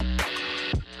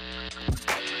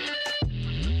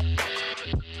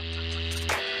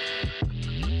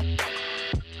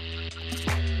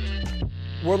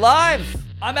We're live.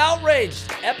 I'm outraged.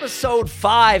 Episode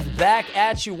 5 back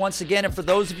at you once again. And for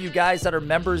those of you guys that are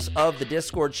members of the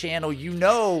Discord channel, you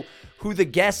know who the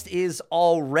guest is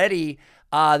already.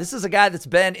 This is a guy that's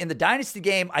been in the Dynasty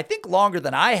game, I think, longer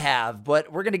than I have,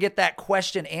 but we're going to get that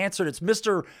question answered. It's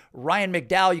Mr. Ryan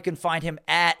McDowell. You can find him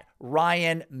at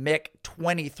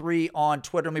RyanMick23 on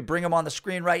Twitter. Let me bring him on the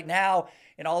screen right now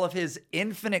in all of his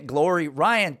infinite glory.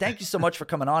 Ryan, thank you so much for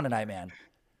coming on tonight, man.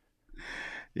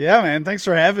 Yeah, man. Thanks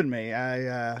for having me.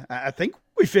 I think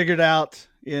we figured out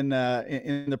in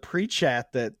the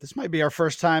pre-chat that this might be our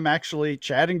first time actually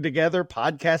chatting together,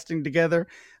 podcasting together.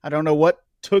 I don't know what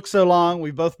took so long.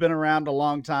 We've both been around a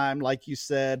long time, like you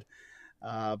said,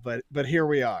 but here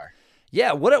we are.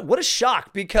 Yeah, what a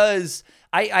shock, because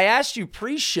I asked you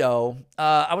pre-show,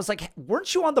 I was like,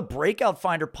 weren't you on the Breakout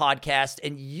Finder podcast?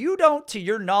 And you don't, to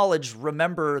your knowledge,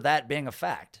 remember that being a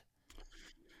fact.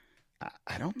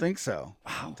 I don't think so.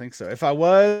 Wow. I don't think so. If I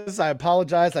was, I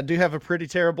apologize. I do have a pretty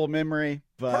terrible memory,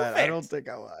 but Perfect. I don't think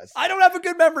I was. I don't have a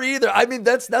good memory either. I mean,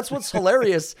 that's what's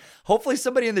hilarious. Hopefully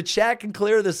somebody in the chat can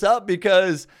clear this up,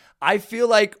 because I feel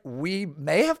like we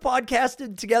may have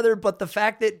podcasted together, but the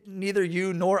fact that neither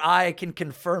you nor I can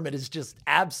confirm it is just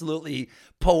absolutely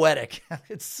poetic.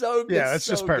 It's so good. Yeah, it's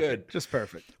so just perfect. Good. Just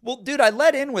perfect. Well, dude, I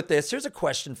let in with this. Here's a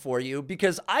question for you,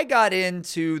 because I got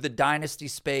into the Dynasty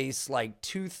space like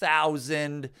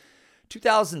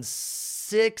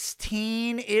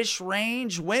 2016-ish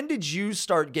range. When did you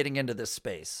start getting into this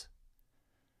space?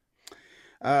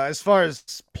 As far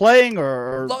as playing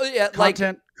or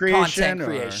content creation?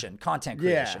 Content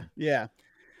creation. Yeah.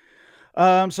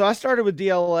 So I started with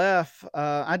DLF.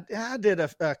 I did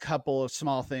a couple of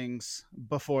small things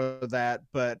before that,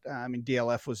 but I mean,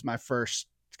 DLF was my first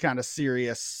kind of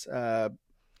serious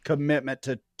commitment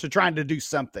to trying to do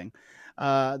something.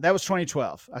 That was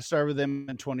 2012. I started with them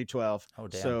in 2012. Oh,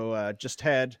 damn. So just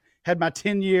had my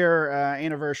 10-year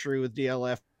anniversary with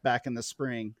DLF back in the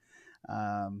spring.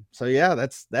 So yeah,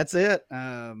 that's it.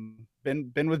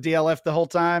 Been with DLF the whole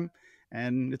time,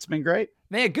 and it's been great.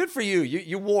 Man, good for you.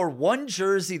 You wore one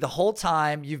jersey the whole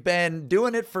time. You've been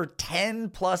doing it for 10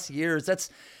 plus years.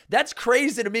 That's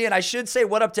crazy to me. And I should say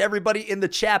what up to everybody in the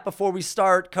chat before we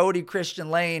start. Cody,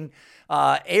 Christian, Lane,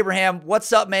 Abraham,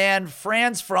 what's up, man?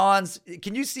 Franz.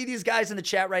 Can you see these guys in the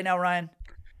chat right now, Ryan?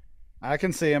 I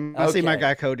can see him. I Okay. see my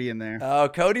guy Cody in there. Oh,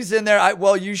 Cody's in there.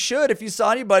 Well, you should. If you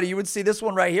saw anybody, you would see this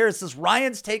one right here. It says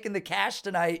Ryan's taking the cash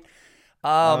tonight.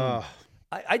 I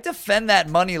defend that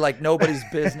money like nobody's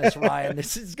business, Ryan.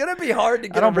 This is going to be hard to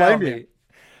get around me.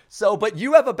 So, but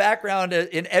you have a background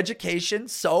in education,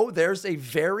 so there's a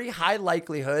very high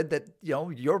likelihood that, you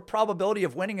know, your probability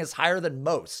of winning is higher than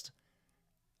most.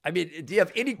 I mean, do you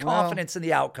have any confidence in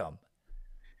the outcome?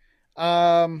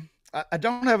 I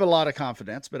don't have a lot of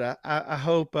confidence, but I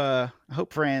hope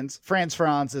Franz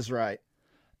is right.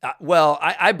 Well,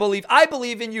 I believe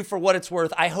in you for what it's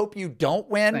worth. I hope you don't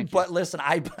win, but listen,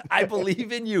 I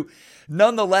believe in you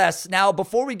nonetheless. Now,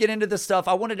 before we get into this stuff,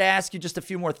 I wanted to ask you just a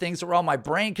few more things that were on my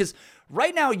brain, because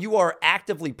right now you are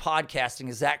actively podcasting.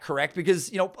 Is that correct?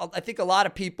 Because, you know, I think a lot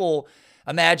of people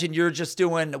imagine you're just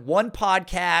doing one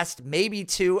podcast, maybe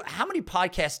two. How many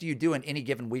podcasts do you do in any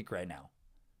given week right now?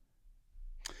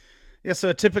 Yeah, so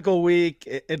a typical week,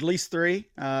 at least 3.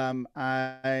 I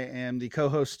am the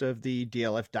co-host of the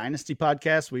DLF Dynasty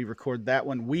podcast. We record that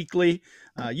one weekly,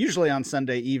 usually on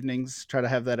Sunday evenings. Try to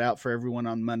have that out for everyone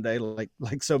on Monday, like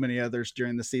so many others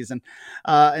during the season.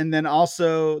 And then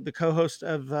also the co-host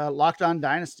of Locked On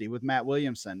Dynasty with Matt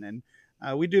Williamson. And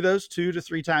we do those 2 to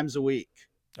 3 times a week.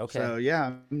 Okay. So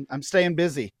yeah, I'm staying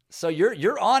busy. So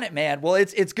you're on it, man. Well,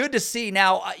 it's good to see.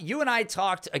 Now, you and I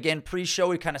talked again pre-show.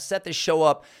 We kind of set this show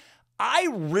up. I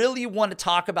really want to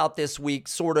talk about this week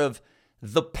sort of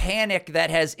the panic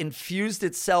that has infused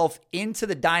itself into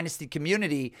the Dynasty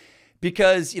community,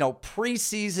 because, you know,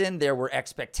 preseason there were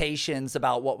expectations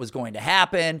about what was going to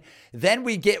happen. Then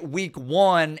we get week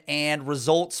 1 and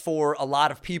results for a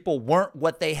lot of people weren't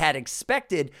what they had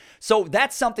expected. So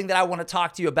that's something that I want to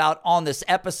talk to you about on this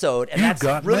episode. And that's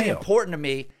really important to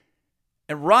me.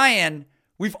 And Ryan,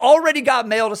 we've already got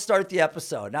mail to start the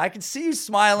episode. Now I can see you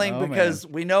smiling because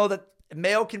we know that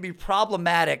mail can be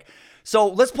problematic. So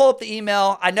let's pull up the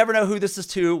email. I never know who this is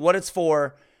to, what it's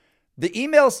for. The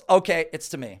email's, okay, it's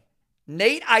to me.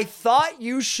 Nate, I thought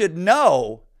you should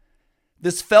know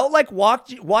this felt like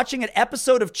watching an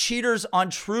episode of Cheaters on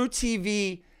True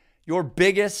TV. Your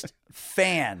biggest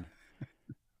fan.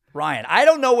 Ryan, I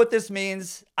don't know what this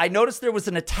means. I noticed there was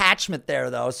an attachment there,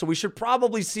 though, so we should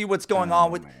probably see what's going on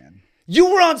with... Man.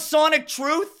 You were on Sonic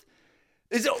Truth?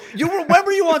 When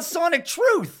were you on Sonic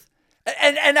Truth?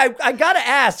 And I got to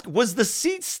ask, was the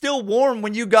seat still warm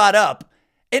when you got up?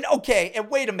 And okay, and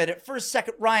wait a minute, for a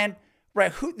second, Ryan,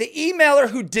 right? Who the emailer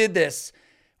who did this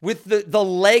with the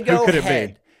Lego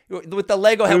head? With the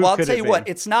Lego head. Well, I'll tell you what,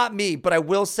 it's not me, but I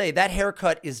will say that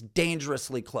haircut is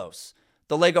dangerously close.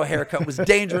 The Lego haircut was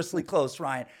dangerously close,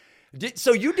 Ryan.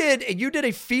 So you did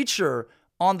a feature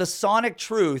on the Sonic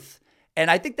Truth, and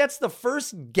I think that's the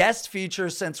first guest feature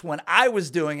since when I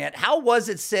was doing it. How was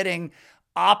it sitting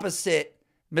opposite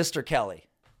Mr. Kelly?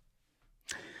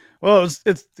 Well,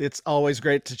 it's always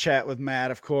great to chat with Matt,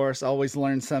 of course. Always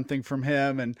learn something from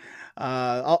him, and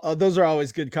those are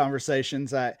always good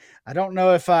conversations. I don't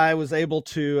know if I was able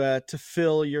to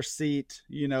fill your seat,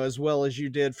 as well as you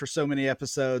did for so many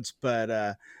episodes,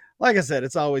 but like I said,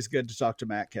 it's always good to talk to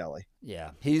Matt Kelly.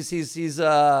 Yeah, he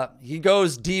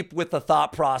goes deep with the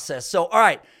thought process. So, all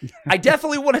right, I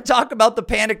definitely want to talk about the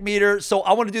panic meter. So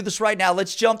I want to do this right now.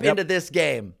 Let's jump into this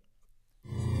game.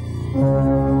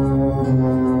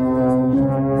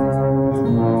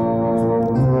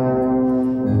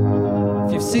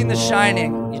 Seen The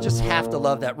Shining, you just have to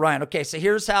love that, Ryan. Okay, so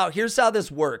here's how this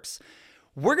works.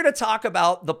 We're going to talk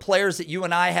about the players that you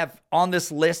and I have on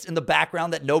this list in the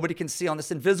background that nobody can see on this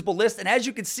invisible list. And as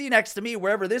you can see next to me,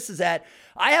 wherever this is at,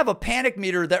 I have a panic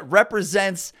meter that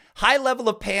represents high level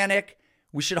of panic.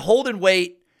 We should hold and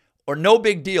wait, or no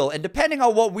big deal. And depending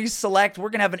on what we select, we're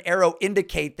going to have an arrow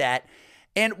indicate that.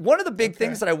 And one of the big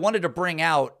things that I wanted to bring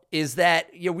out is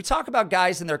that, we talk about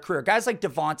guys in their career, guys like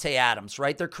Devontae Adams,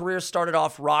 right? Their career started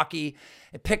off rocky,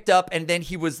 it picked up, and then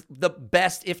he was the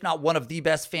best, if not one of the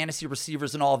best fantasy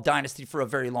receivers in all of Dynasty for a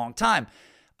very long time.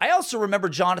 I also remember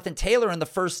Jonathan Taylor in the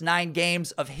first 9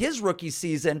 games of his rookie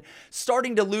season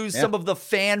starting to lose some of the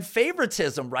fan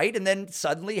favoritism, right? And then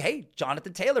suddenly, hey,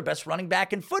 Jonathan Taylor, best running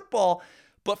back in football.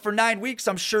 But for 9 weeks,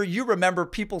 I'm sure you remember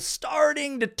people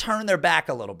starting to turn their back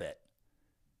a little bit.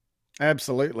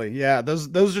 Absolutely. Yeah.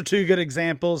 Those are 2 good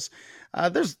examples.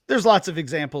 There's lots of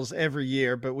examples every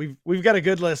year, but we've got a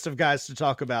good list of guys to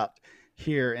talk about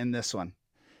here in this one.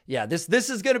 Yeah, this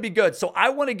is going to be good. So I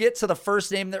want to get to the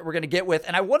first name that we're going to get with,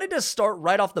 and I wanted to start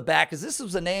right off the bat because this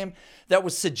was a name that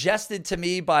was suggested to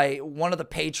me by one of the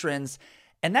patrons,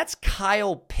 and that's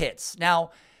Kyle Pitts. Now,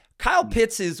 Kyle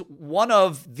Pitts is one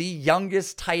of the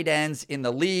youngest tight ends in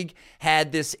the league,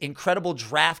 had this incredible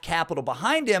draft capital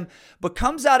behind him, but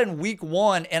comes out in week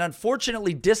 1 and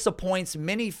unfortunately disappoints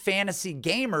many fantasy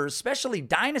gamers, especially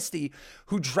Dynasty,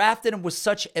 who drafted him with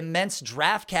such immense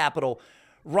draft capital.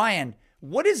 Ryan,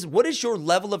 what is your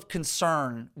level of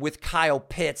concern with Kyle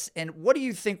Pitts, and what do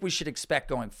you think we should expect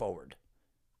going forward?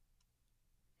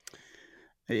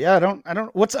 Yeah, I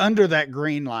don't. What's under that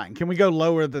green line? Can we go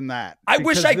lower than that? I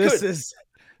wish I could.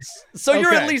 So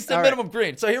you're at least a minimum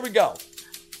green. So here we go.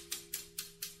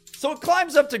 So it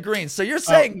climbs up to green. So you're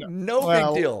saying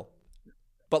big deal,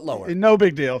 but lower. No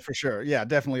big deal for sure. Yeah,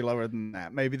 definitely lower than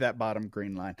that. Maybe that bottom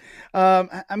green line.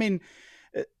 I mean,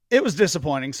 it was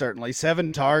disappointing, certainly.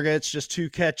 7 targets, just 2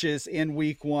 catches in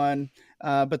week 1.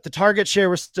 But the target share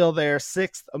was still there,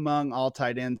 6th among all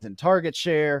tight ends in target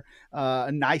share,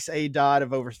 a nice ADOT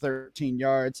of over 13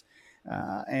 yards,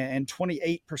 and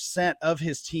 28% of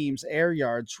his team's air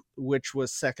yards, which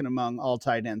was 2nd among all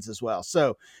tight ends as well.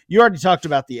 So you already talked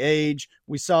about the age.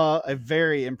 We saw a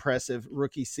very impressive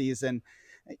rookie season.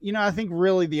 I think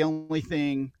really the only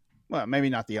thing, well, maybe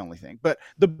not the only thing, but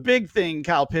the big thing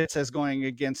Kyle Pitts has going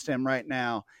against him right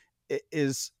now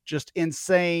is just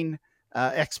insane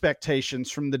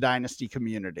expectations from the Dynasty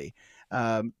community.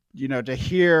 To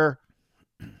hear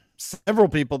several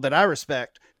people that I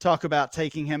respect talk about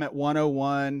taking him at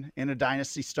 101 in a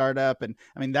Dynasty startup. And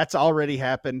I mean, that's already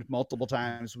happened multiple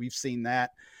times. We've seen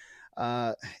that.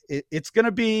 It's going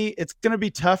to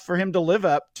be tough for him to live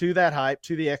up to that hype,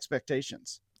 to the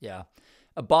expectations. Yeah.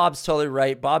 Bob's totally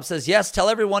right. Bob says, yes, tell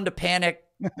everyone to panic.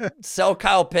 Sell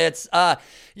Kyle Pitts. I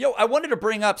wanted to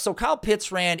bring up, so Kyle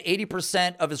Pitts ran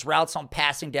 80% of his routes on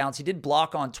passing downs. He did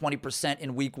block on 20%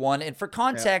 in week 1. And for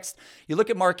context, you look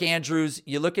at Mark Andrews,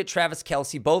 you look at Travis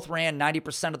Kelce, both ran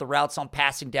 90% of the routes on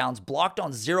passing downs, blocked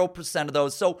on 0% of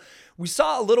those. So we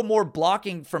saw a little more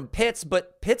blocking from Pitts,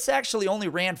 but Pitts actually only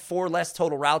ran 4 less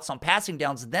total routes on passing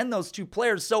downs than those 2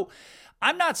 players. So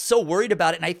I'm not so worried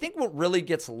about it. And I think what really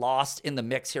gets lost in the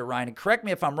mix here, Ryan, and correct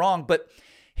me if I'm wrong, but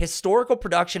historical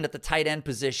production at the tight end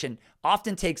position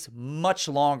often takes much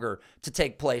longer to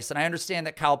take place. And I understand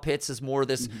that Kyle Pitts is more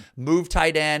this move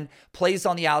tight end, plays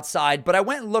on the outside. But I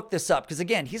went and looked this up because,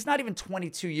 again, he's not even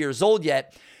 22 years old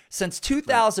yet. Since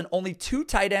 2000, only 2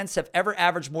 tight ends have ever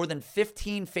averaged more than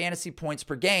 15 fantasy points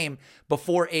per game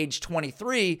before age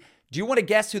 23. Do you want to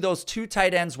guess who those 2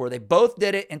 tight ends were? They both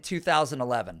did it in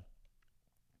 2011.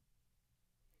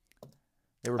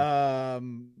 They were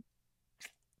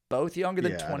both younger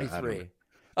than Yeah, 23.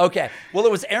 Okay. Well,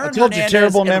 it was Aaron told you, Hernandez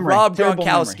terrible and memory. Rob Terrible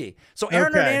Gronkowski. memory. So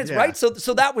Aaron Okay, Hernandez, yeah. right?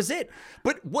 So that was it.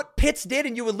 But what Pitts did,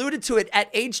 and you alluded to it, at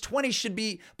age 20 should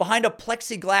be behind a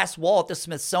plexiglass wall at the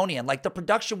Smithsonian. Like, the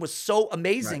production was so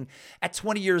amazing at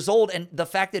 20 years old, and the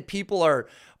fact that people are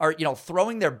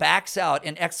throwing their backs out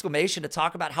in exclamation to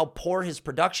talk about how poor his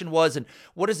production was and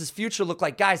what does his future look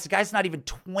like. Guys, the guy's not even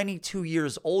 22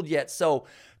 years old yet. So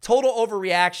total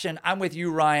overreaction. I'm with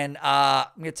you, Ryan. I'm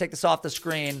going to take this off the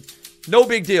screen. No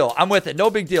big deal. I'm with it. No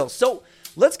big deal. So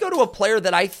let's go to a player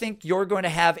that I think you're going to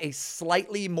have a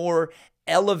slightly more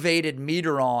elevated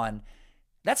meter on.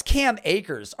 That's Cam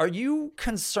Akers. Are you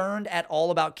concerned at all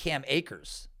about Cam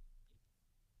Akers?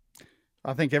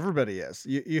 I think everybody is.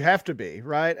 You have to be,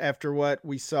 right? After what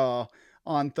we saw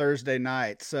on Thursday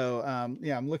night. So,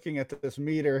 I'm looking at this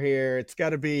meter here. It's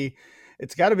got to be at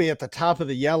the top of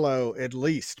the yellow, at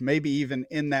least, maybe even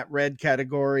in that red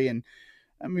category. And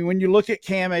I mean, when you look at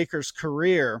Cam Akers'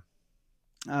 career,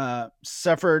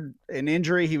 suffered an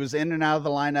injury. He was in and out of the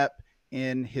lineup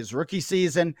in his rookie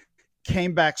season,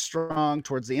 came back strong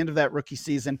towards the end of that rookie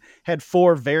season, had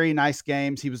 4 very nice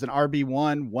games. He was an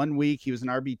RB1 one week. He was an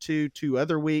RB2 2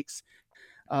 other weeks.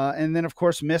 And then, of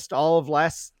course, missed all of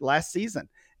last season.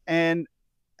 And,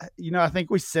 I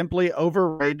think we simply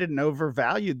overrated and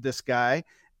overvalued this guy.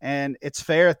 And it's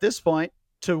fair at this point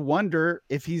to wonder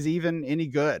if he's even any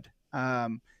good.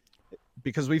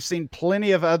 Because we've seen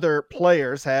plenty of other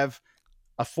players have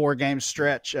a 4-game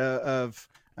stretch of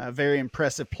very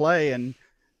impressive play and,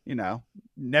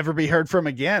 never be heard from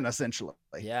again, essentially.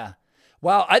 Yeah.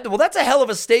 Wow. Well, that's a hell of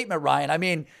a statement, Ryan. I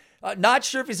mean, not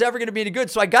sure if he's ever going to be any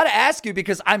good. So I got to ask you,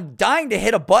 because I'm dying to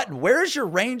hit a button. Where's your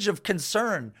range of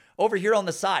concern over here on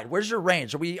the side? Where's your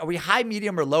range? Are we high,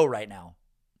 medium, or low right now?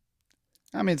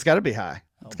 I mean, it's got to be high.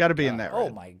 It's got to be in that range.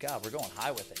 red. Oh my God. We're going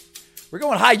high with it. We're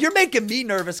going high. You're making me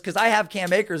nervous because I have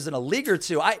Cam Akers in a league or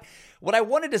two. What I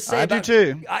wanted to say do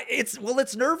too.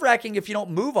 It's nerve-wracking if you don't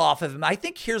move off of him. I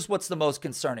think here's what's the most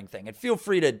concerning thing, and feel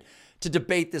free to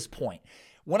debate this point.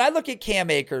 When I look at Cam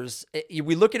Akers,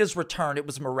 we look at his return, it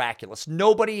was miraculous.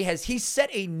 He set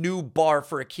a new bar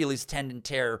for Achilles tendon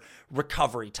tear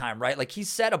recovery time, right? Like, he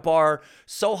set a bar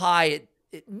so high,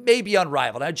 it may be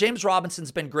unrivaled. Now, James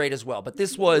Robinson's been great as well, but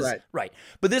this was right.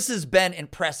 But this has been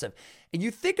impressive. And you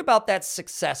think about that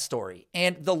success story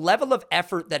and the level of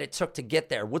effort that it took to get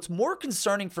there. What's more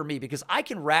concerning for me, because I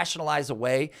can rationalize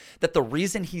away that the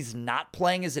reason he's not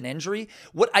playing is an injury.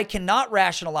 What I cannot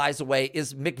rationalize away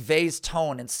is McVay's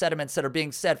tone and sentiments that are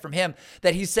being said from him,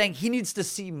 that he's saying he needs to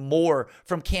see more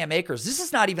from Cam Akers. This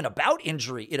is not even about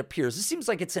injury, it appears. This seems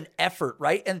like it's an effort,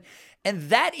 right? And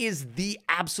that is the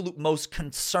absolute most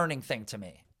concerning thing to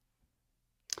me.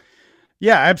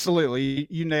 Yeah, absolutely.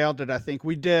 You nailed it. I think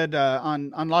we did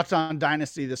on Locked On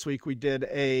Dynasty this week. We did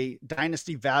a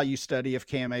dynasty value study of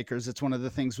Cam Akers. It's one of the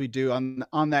things we do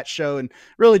on that show, and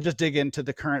really just dig into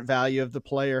the current value of the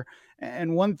player.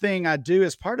 And one thing I do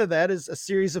as part of that is a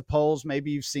series of polls. Maybe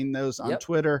you've seen those on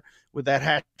Twitter with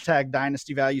that hashtag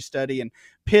dynasty value study, and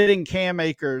pitting Cam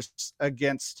Akers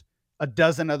against a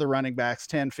dozen other running backs,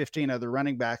 10, 15 other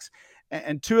running backs.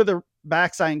 And 2 of the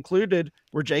backs I included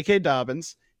were J.K.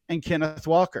 Dobbins and Kenneth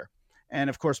Walker. And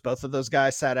of course, both of those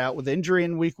guys sat out with injury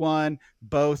in week 1.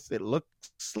 Both, it looks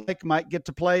like, might get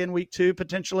to play in week 2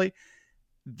 potentially.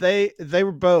 They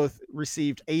were both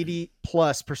received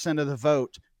 80+% of the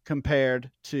vote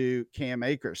compared to Cam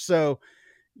Akers. So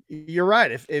you're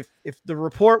right. If the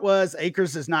report was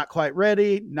Akers is not quite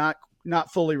ready, not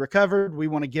fully recovered, we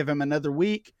want to give him another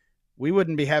week, we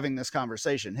wouldn't be having this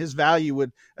conversation. His value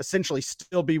would essentially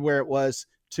still be where it was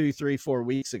 2, 3, 4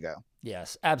 weeks ago.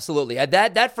 Yes, absolutely.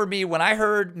 That for me, when I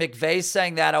heard McVay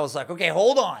saying that, I was like, okay,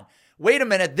 hold on. Wait a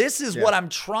minute. This is what I'm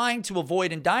trying to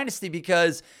avoid in Dynasty,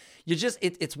 because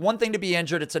it's one thing to be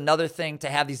injured. It's another thing to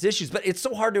have these issues, but it's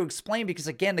so hard to explain because,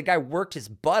 again, the guy worked his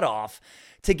butt off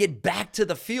to get back to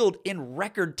the field in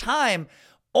record time,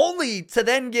 only to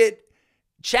then get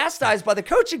chastised by the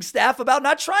coaching staff about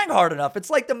not trying hard enough. It's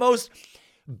like the most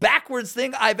backwards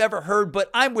thing I've ever heard,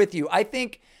 but I'm with you. I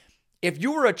think if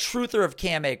you were a truther of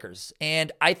Cam Akers,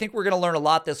 and I think we're going to learn a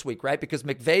lot this week, right? Because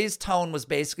McVay's tone was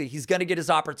basically he's going to get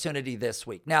his opportunity this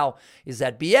week. Now, is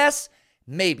that BS?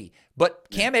 Maybe. But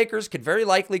Cam Akers could very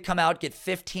likely come out, get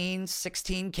 15,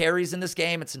 16 carries in this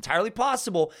game. It's entirely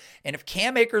possible. And if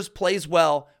Cam Akers plays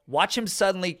well, watch him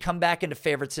suddenly come back into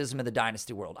favoritism in the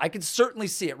dynasty world. I can certainly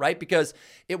see it, right? Because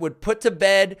it would put to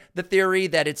bed the theory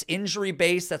that it's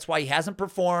injury-based. That's why he hasn't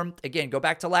performed. Again, go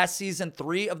back to last season.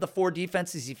 3 of the 4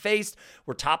 defenses he faced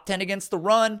were top 10 against the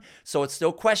run. So it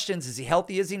still questions, is he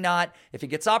healthy, is he not? If he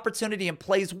gets opportunity and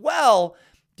plays well,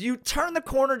 Do you turn the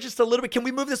corner just a little bit? Can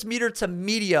we move this meter to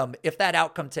medium if that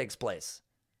outcome takes place?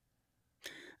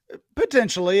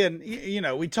 Potentially. And,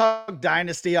 we talk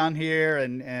dynasty on here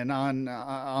and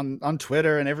on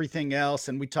Twitter and everything else.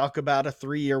 And we talk about a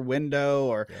 3-year window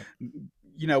or,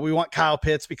 we want Kyle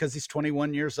Pitts because he's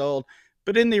 21 years old.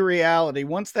 But in the reality,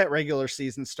 once that regular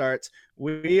season starts,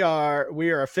 we are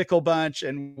a fickle bunch,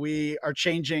 and we are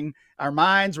changing our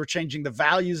minds. We're changing the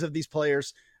values of these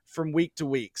players from week to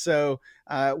week. So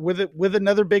with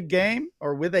another big game,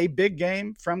 or with a big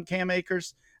game from Cam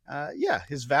Akers,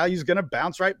 his value is going to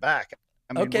bounce right back.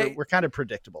 I mean, okay. we're kind of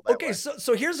predictable that way.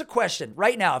 So here's a question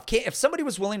right now. If somebody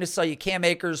was willing to sell you Cam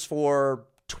Akers for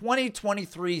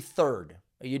 2023 third,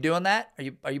 are you doing that?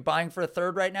 Are you buying for a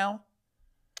third right now?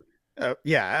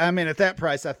 I mean, at that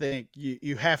price, I think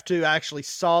you have to. Actually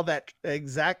saw that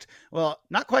exact, well,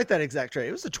 not quite that exact trade.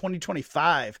 It was a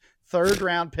 2025 third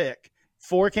round pick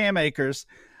for Cam Akers.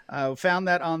 Found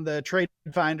that on the trade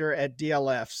finder at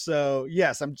DLF. So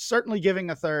yes, I'm certainly giving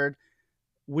a third.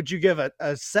 Would you give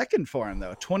a second for him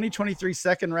though? 2023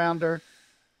 second rounder.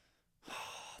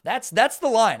 That's the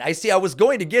line. I see. I was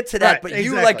going to get to that, right, but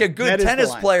you, like a good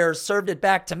tennis player, served it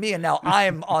back to me, and now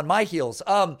I'm on my heels.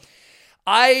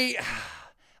 I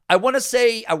want to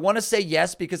say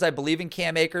yes because I believe in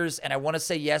Cam Akers, and I want to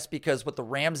say yes because what the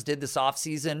Rams did this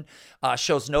offseason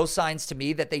shows no signs to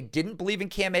me that they didn't believe in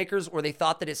Cam Akers, or they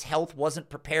thought that his health wasn't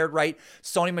prepared right.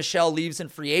 Sony Michel leaves in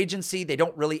free agency. They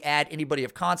don't really add anybody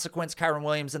of consequence. Kyron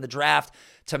Williams in the draft,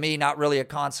 to me, not really a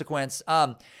consequence.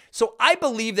 So I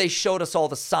believe they showed us all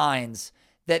the signs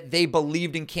that they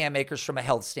believed in Cam Akers from a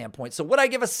health standpoint. So would I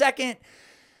give a second?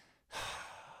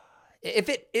 If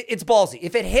it's ballsy.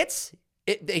 If it hits,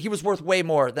 he was worth way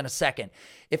more than a second.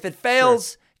 If it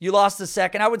fails, you lost a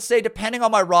second. I would say, depending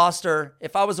on my roster,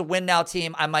 if I was a win now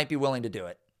team, I might be willing to do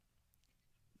it.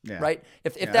 Yeah. Right?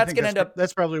 If that's going to end up,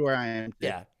 that's probably where I am.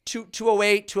 Yeah.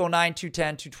 208, 209,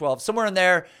 210, 212, somewhere in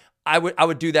there. I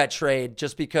would do that trade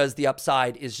just because the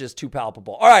upside is just too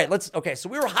palpable. All right, so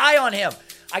we were high on him.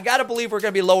 I got to believe we're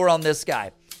going to be lower on this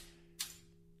guy.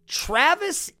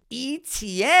 Travis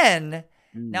Etienne.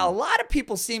 Now, a lot of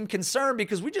people seem concerned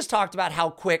because we just talked about how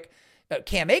quick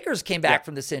Cam Akers came back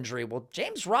from this injury. Well,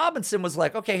 James Robinson was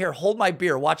like, okay, here, hold my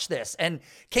beer, watch this, and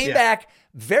came back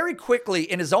very quickly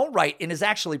in his own right and is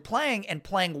actually playing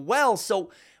well.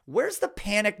 So where's the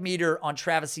panic meter on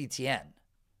Travis Etienne?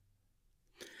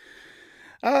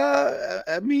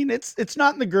 I mean, it's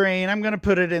not in the green. I'm going to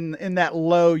put it in that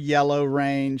low yellow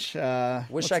range.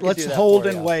 Let's hold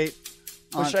and wait.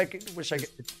 Wish I could.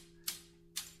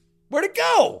 Where'd it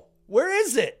go? Where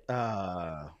is it?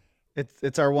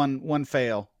 It's our one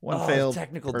fail. Failed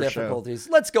technical difficulties.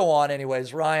 Show. Let's go on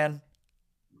anyways, Ryan.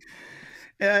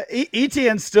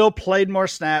 Etienne still played more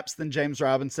snaps than James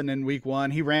Robinson in week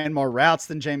 1. He ran more routes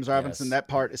than James Robinson. Yes. That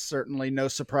part is certainly no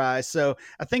surprise. So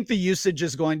I think the usage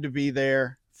is going to be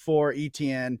there for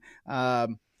Etienne. I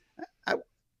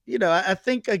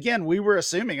think, again, we were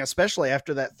assuming, especially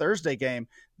after that Thursday game,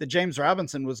 that James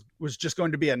Robinson was just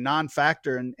going to be a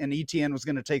non-factor, and Etienne was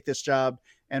going to take this job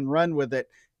and run with it.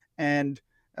 And,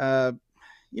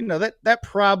 that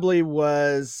probably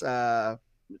was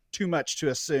too much to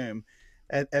assume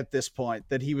at this point,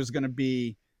 that he was going to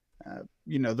be,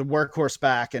 the workhorse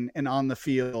back and on the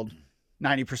field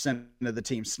 90% of the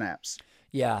team snaps.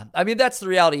 Yeah, I mean, that's the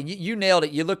reality. You nailed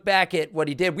it. You look back at what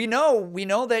he did. We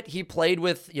know that he played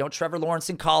with, Trevor Lawrence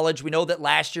in college. We know that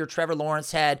last year Trevor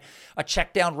Lawrence had a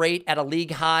check down rate at a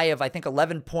league high of, I think,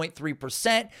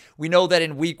 11.3%. We know that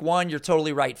in week 1, you're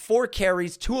totally right, 4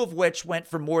 carries, 2 of which went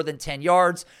for more than 10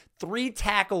 yards. 3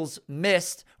 tackles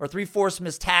missed, or 3 forced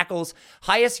missed tackles.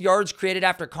 Highest yards created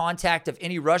after contact of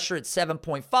any rusher at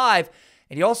 7.5.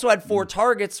 And he also had 4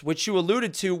 targets, which you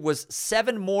alluded to was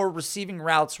 7 more receiving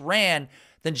routes ran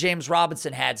than James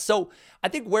Robinson had. So I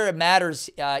think where it matters,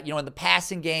 in the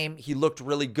passing game, he looked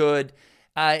really good.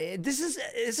 This is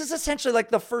essentially like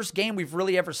the first game we've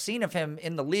really ever seen of him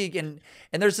in the league. And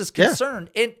there's this concern.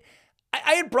 Yeah. And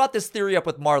I had brought this theory up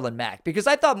with Marlon Mack because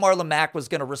I thought Marlon Mack was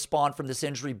going to respond from this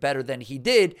injury better than he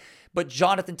did. But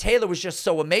Jonathan Taylor was just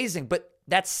so amazing. But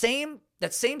that same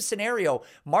scenario,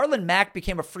 Marlon Mack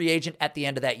became a free agent at the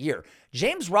end of that year.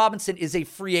 James Robinson is a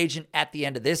free agent at the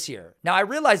end of this year. Now, I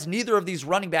realize neither of these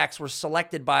running backs were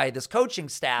selected by this coaching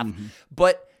staff,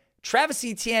 but Travis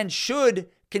Etienne should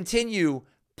continue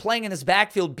playing in this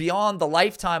backfield beyond the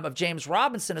lifetime of James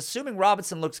Robinson. Assuming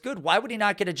Robinson looks good, why would he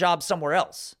not get a job somewhere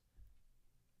else?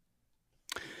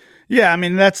 Yeah, I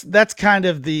mean, that's kind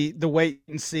of the wait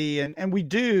and see. And we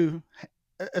do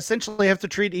essentially have to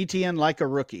treat Etienne like a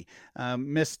rookie.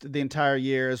 Missed the entire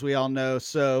year, as we all know.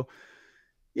 So,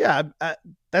 Yeah,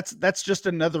 that's just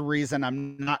another reason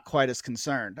I'm not quite as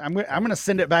concerned. I'm going to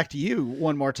send it back to you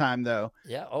one more time, though.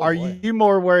 Yeah. Oh, Are boy. you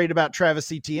more worried about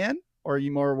Travis Etienne, or are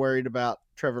you more worried about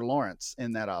Trevor Lawrence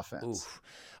in that offense? Oof.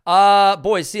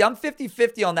 Boys, see, I'm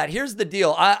 50-50 on that. Here's the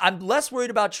deal. I'm less worried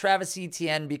about Travis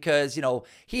Etienne because,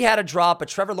 he had a drop, but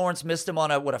Trevor Lawrence missed him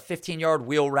on a 15-yard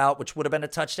wheel route, which would have been a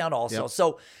touchdown also. Yep.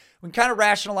 So we can kind of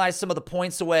rationalize some of the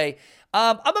points away.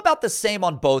 I'm about the same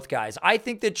on both guys. I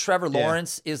think that Trevor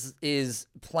Lawrence is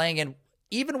playing in,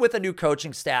 even with a new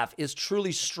coaching staff, is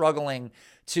truly struggling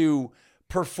to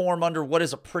perform under what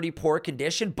is a pretty poor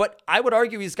condition, but I would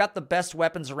argue he's got the best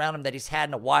weapons around him that he's had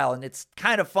in a while, and it's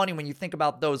kind of funny when you think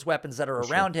about those weapons that are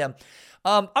around him.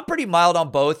 I'm pretty mild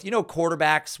on both.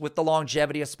 Quarterbacks with the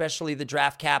longevity, especially the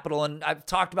draft capital, and I've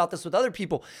talked about this with other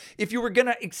people. If you were going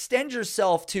to extend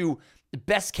yourself to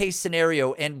best case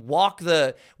scenario and walk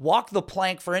the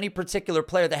plank for any particular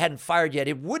player that hadn't fired yet,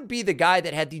 it would be the guy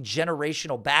that had the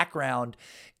generational background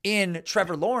in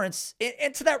Trevor Lawrence.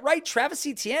 And to that right, Travis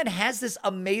Etienne has this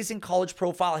amazing college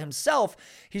profile himself.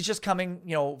 He's just coming,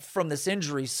 from this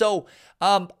injury. So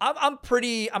I'm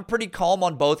pretty calm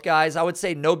on both guys. I would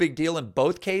say no big deal in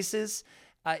both cases.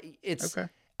 It's okay.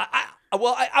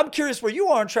 I'm curious where you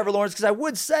are on Trevor Lawrence, because I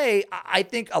would say I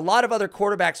think a lot of other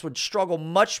quarterbacks would struggle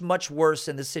much, much worse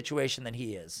in this situation than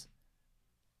he is.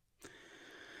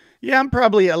 Yeah, I'm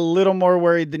probably a little more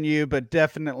worried than you, but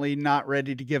definitely not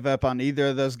ready to give up on either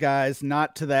of those guys.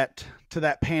 Not to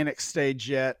that panic stage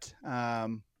yet.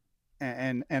 And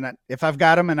if I've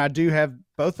got them, and I do have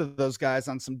both of those guys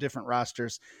on some different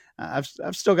rosters, I've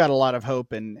still got a lot of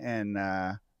hope and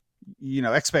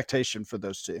expectation for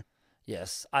those two.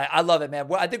 Yes, I love it, man.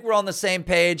 I think we're on the same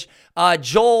page.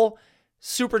 Joel,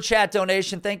 super chat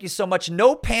donation. Thank you so much.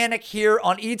 No panic here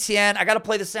on ETN. I got to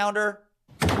play the sounder.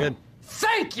 Good.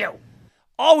 Thank you.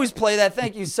 Always play that.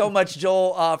 Thank you so much,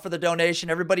 Joel, for the donation.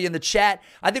 Everybody in the chat,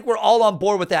 I think we're all on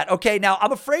board with that. Okay, now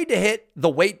I'm afraid to hit the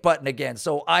wait button again.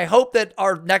 So I hope that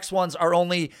our next ones are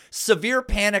only severe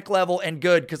panic level and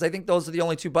good, because I think those are the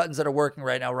only two buttons that are working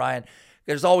right now, Ryan.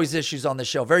 There's always issues on the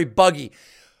show. Very buggy.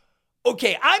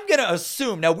 Okay, I'm going to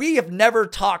assume, now we have never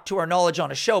talked to our knowledge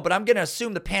on a show, but I'm going to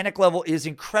assume the panic level is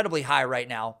incredibly high right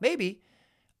now. Maybe.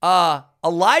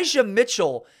 Elijah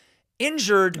Mitchell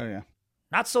injured. Oh, yeah.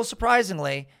 Not so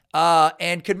surprisingly,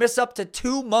 and could miss up to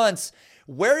 2 months.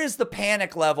 Where is the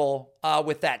panic level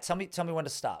with that? Tell me when to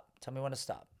stop. Tell me when to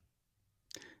stop.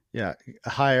 Yeah,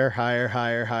 higher.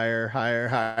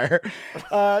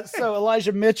 So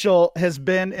Elijah Mitchell has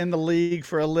been in the league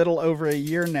for a little over a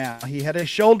year now. He had a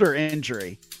shoulder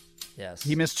injury. Yes.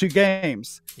 He missed 2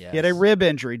 games. Yes. He had a rib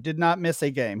injury, did not miss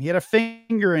a game. He had a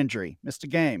finger injury, missed a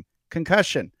game.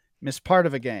 Concussion, missed part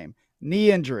of a game.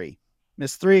 Knee injury,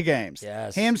 missed 3 games.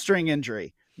 Yes. Hamstring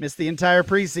injury, missed the entire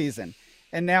preseason.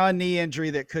 And now a knee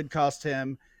injury that could cost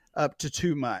him up to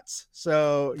 2 months.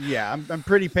 So, yeah, I'm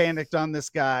pretty panicked on this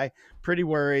guy, pretty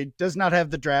worried. Does not have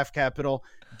the draft capital,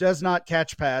 does not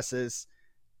catch passes,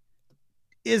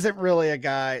 isn't really a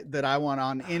guy that I want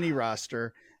on any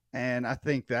roster. And I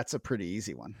think that's a pretty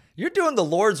easy one. You're doing the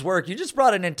Lord's work. You just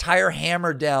brought an entire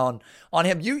hammer down on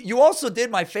him. You also did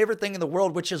my favorite thing in the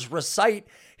world, which is recite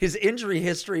his injury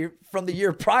history from the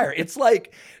year prior. It's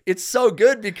like, it's so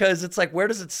good because it's like, where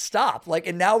does it stop? Like,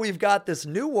 and now we've got this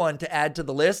new one to add to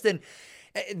the list. And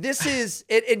this is,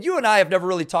 and you and I have never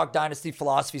really talked dynasty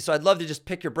philosophy, so I'd love to just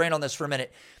pick your brain on this for a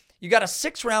minute. You got a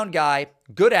 6th-round guy,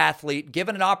 good athlete,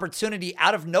 given an opportunity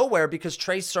out of nowhere because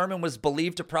Trey Sermon was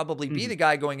believed to probably be the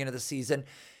guy going into the season.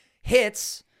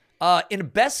 Hits in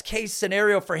best case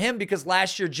scenario for him because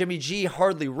last year Jimmy G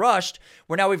hardly rushed,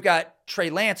 where now we've got Trey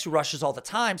Lance who rushes all the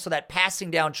time, so that passing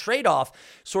down trade-off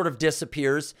sort of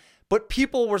disappears. But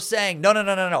people were saying,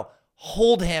 no,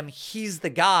 hold him, he's the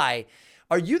guy.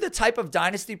 Are you the type of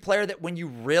dynasty player that when you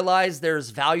realize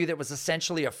there's value that was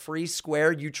essentially a free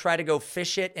square, you try to go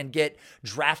fish it and get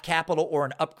draft capital or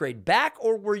an upgrade back?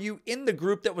 Or were you in the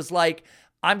group that was like,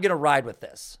 I'm going to ride with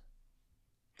this?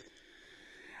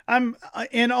 I'm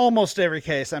in almost every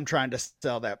case, I'm trying to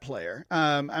sell that player.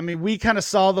 We kind of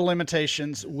saw the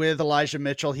limitations with Elijah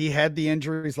Mitchell. He had the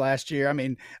injuries last year.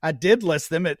 I did list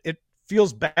them. It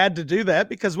feels bad to do that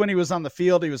because when he was on the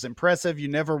field, he was impressive. You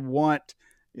never want,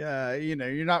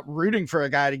 you're not rooting for a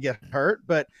guy to get hurt,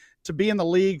 but to be in the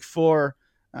league for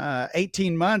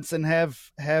 18 months and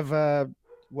have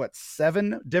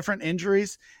 7 different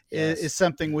injuries is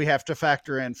something we have to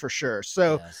factor in for sure.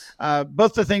 So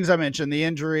both the things I mentioned, the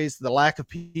injuries, the lack of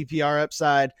PPR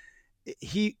upside,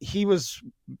 he was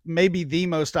maybe the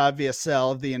most obvious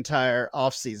sell of the entire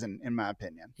offseason, in my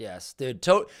opinion. Yes, dude.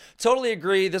 Totally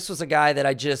agree. This was a guy that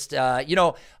I just,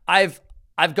 I've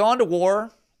gone to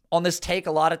war on this take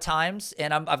a lot of times,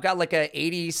 and I've got like a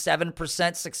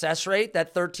 87% success rate.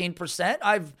 That 13%,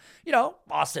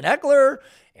 Austin Eckler,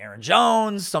 Aaron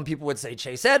Jones, some people would say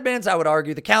Chase Edmonds. I would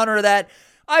argue the counter to that.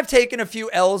 I've taken a few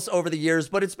L's over the years,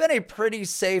 but it's been a pretty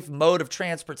safe mode of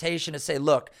transportation to say,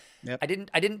 look, yep. I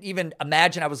didn't even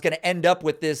imagine I was going to end up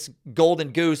with this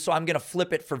golden goose, so I'm going to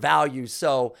flip it for value.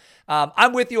 So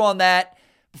I'm with you on that.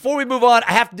 Before we move on,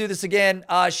 I have to do this again.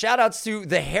 Shout outs to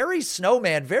the Hairy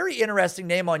Snowman. Very interesting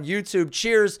name on YouTube.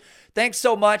 Cheers. Thanks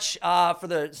so much for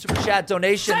the super chat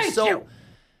donation. Thank you.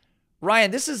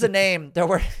 Ryan, this is a name that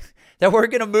we're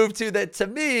going to move to that to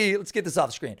me, let's get this off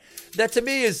the screen, that to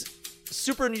me is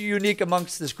super unique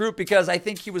amongst this group because I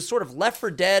think he was sort of left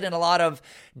for dead in a lot of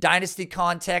dynasty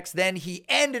context. Then he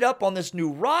ended up on this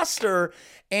new roster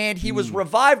and he was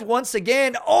revived once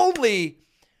again, only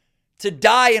to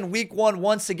die in week 1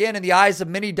 once again in the eyes of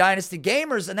many dynasty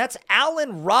gamers, and that's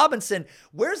Allen Robinson.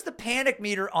 Where's the panic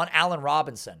meter on Allen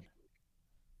Robinson?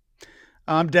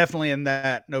 I'm definitely in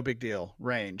that no big deal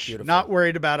range. Beautiful. Not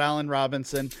worried about Allen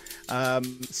Robinson.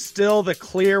 Still the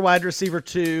clear wide receiver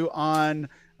 2 on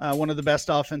one of the best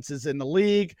offenses in the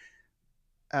league.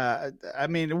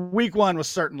 Week 1 was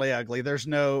certainly ugly. There's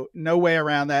no way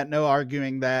around that, no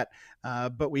arguing that.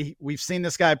 But we've seen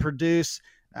this guy produce.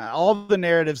 All the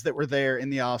narratives that were there in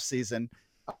the offseason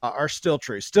are still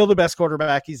true. Still the best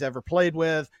quarterback he's ever played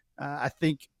with. I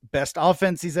think best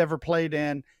offense he's ever played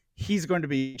in. He's going to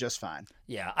be just fine.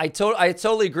 Yeah, I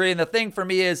totally agree. And the thing for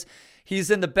me is he's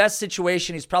in the best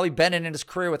situation he's probably been in his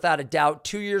career without a doubt.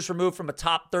 2 years removed from a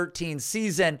top 13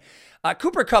 season.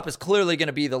 Cooper Kupp is clearly going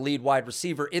to be the lead wide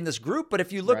receiver in this group. But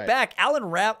if you look back, Allen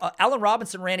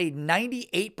Robinson ran a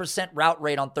 98% route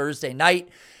rate on Thursday night.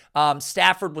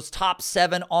 Stafford was top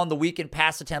 7 on the week in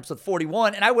pass attempts with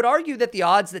 41. And I would argue that the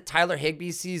odds that Tyler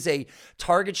Higbee sees a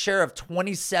target share of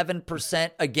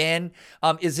 27% again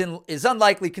is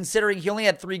unlikely, considering he only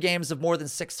had 3 games of more than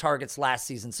 6 targets last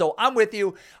season. So I'm with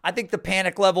you. I think the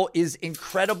panic level is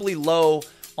incredibly low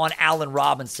on Allen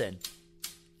Robinson.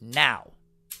 Now,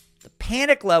 the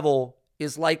panic level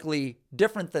is likely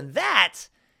different than that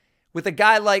with a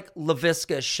guy like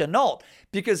Laviska Shenault,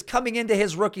 because coming into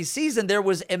his rookie season, there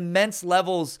was immense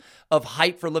levels of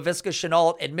hype for Laviska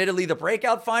Shenault. Admittedly, the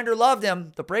Breakout Finder loved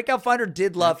him. The Breakout Finder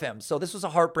did love him. So this was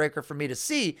a heartbreaker for me to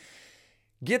see.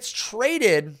 Gets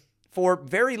traded for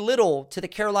very little to the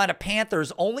Carolina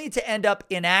Panthers, only to end up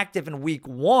inactive in week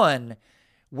 1.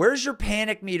 Where's your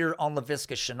panic meter on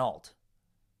Laviska Shenault?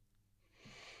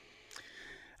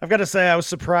 I've got to say I was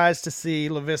surprised to see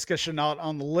Laviska Shenault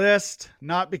on the list,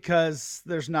 not because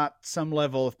there's not some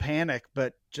level of panic,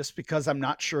 but just because I'm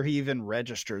not sure he even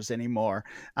registers anymore.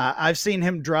 I've seen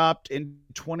him dropped in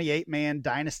 28-man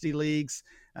dynasty leagues,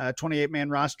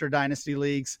 28-man roster dynasty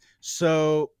leagues.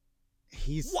 So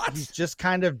he's just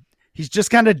kind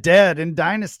of dead in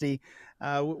dynasty,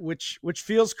 which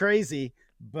feels crazy.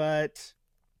 But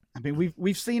I mean,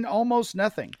 we've seen almost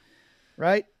nothing,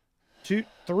 right?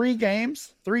 3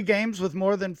 games with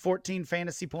more than 14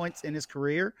 fantasy points in his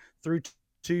career through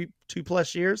two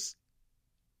plus years.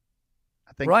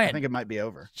 I think it might be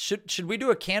over. Should we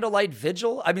do a candlelight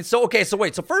vigil? I mean, so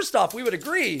wait. So first off, we would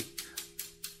agree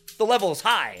the level is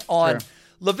high on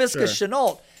Laviska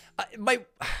Shenault.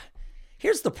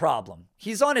 Here's the problem.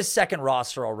 He's on his second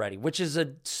roster already, which is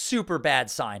a super bad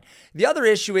sign. The other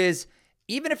issue is,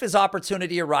 even if his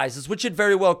opportunity arises, which it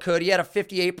very well could, he had a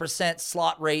 58%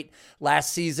 slot rate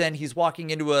last season. He's walking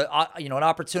into an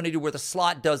opportunity where the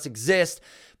slot does exist,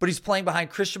 but he's playing behind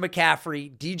Christian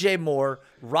McCaffrey, DJ Moore,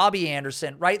 Robbie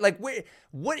Anderson, right? Like,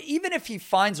 what? Even if he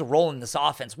finds a role in this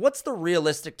offense, what's the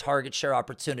realistic target share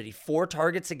opportunity? 4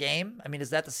 targets a game? I mean, is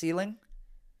that the ceiling?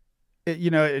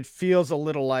 It feels a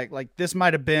little like this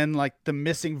might have been like the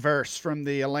missing verse from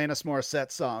the Alanis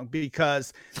Morissette song,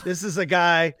 because this is a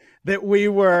guy that we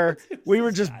were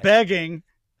just begging.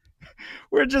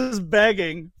 We're just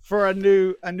begging for a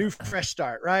new fresh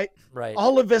start, right? Right.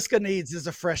 All Laviska needs is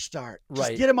a fresh start.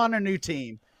 Just get him on a new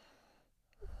team.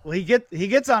 Well, he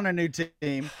gets on a new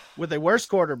team with a worse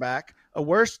quarterback, a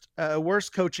worse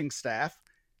coaching staff,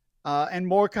 and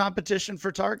more competition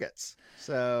for targets.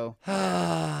 So,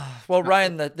 well,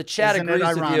 Ryan, the chat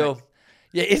agrees with you.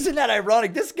 Yeah, isn't that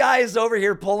ironic? This guy is over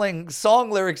here pulling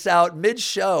song lyrics out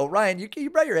mid-show. Ryan, you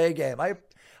brought your A game. I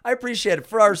appreciate it.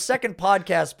 For our second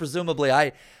podcast, presumably,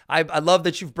 I love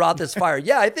that you've brought this fire.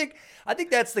 Yeah, I think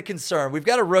that's the concern. We've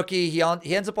got a rookie. He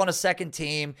ends up on a second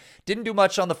team. Didn't do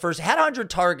much on the first. Had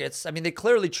 100 targets. I mean, they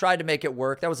clearly tried to make it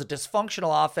work. That was a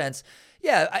dysfunctional offense.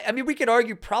 Yeah, I mean, we could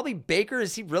argue probably Baker.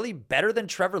 Is he really better than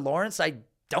Trevor Lawrence? I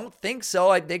don't think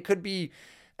so. They could be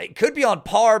it could be on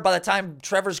par by the time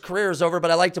Trevor's career is over,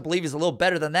 but I like to believe he's a little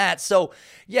better than that. So,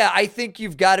 yeah, I think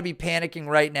you've got to be panicking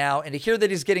right now. And to hear that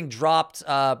he's getting dropped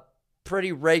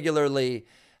pretty regularly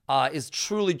is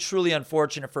truly, truly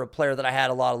unfortunate for a player that I had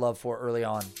a lot of love for early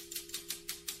on.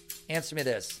 Answer me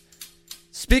this.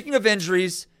 Speaking of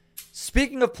injuries,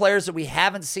 speaking of players that we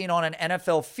haven't seen on an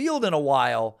NFL field in a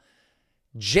while,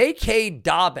 J.K.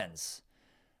 Dobbins,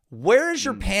 where is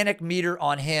your panic meter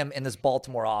on him in this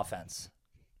Baltimore offense?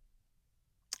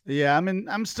 Yeah,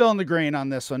 I'm still in the green on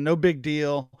this one. No big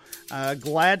deal.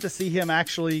 Glad to see him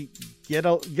actually get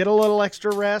a little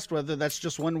extra rest, whether that's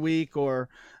just 1 week or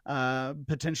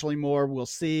potentially more. We'll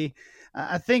see.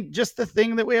 I think just the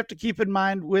thing that we have to keep in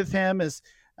mind with him is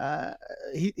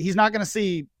he's not going to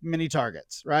see many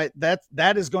targets, right?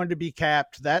 That is going to be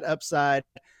capped, that upside,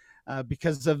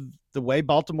 because of the way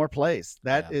Baltimore plays.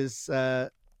 That is,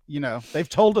 they've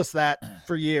told us that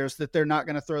for years, that they're not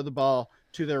going to throw the ball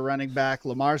to their running back.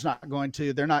 Lamar's not going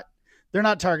to. They're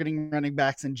not targeting running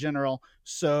backs in general.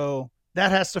 So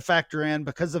that has to factor in.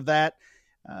 Because of that,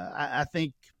 I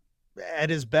think at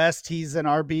his best, he's an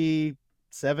RB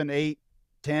 7, 8,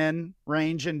 10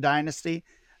 range in Dynasty.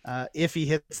 If he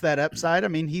hits that upside, I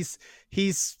mean, he's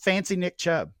fancy Nick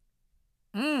Chubb.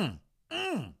 Woo!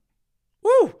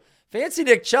 Fancy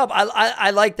Nick Chubb.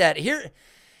 I like that.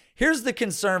 Here's the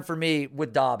concern for me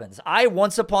with Dobbins. I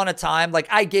once upon a time,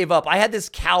 I gave up. I had this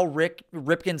Cal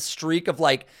Ripken streak of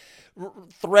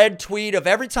thread tweet of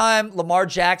every time Lamar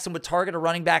Jackson would target a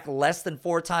running back less than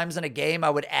 4 times in a game, I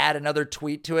would add another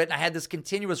tweet to it. And I had this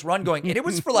continuous run going, and it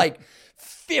was for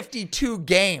 52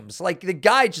 games. The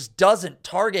guy just doesn't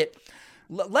target,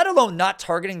 let alone not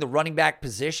targeting the running back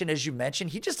position. As you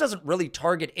mentioned, he just doesn't really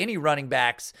target any running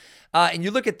backs. And you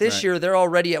look at this year, they're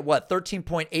already at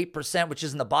 13.8%, which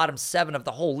is in the bottom 7 of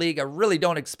the whole league. I really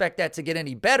don't expect that to get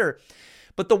any better.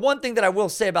 But the one thing that I will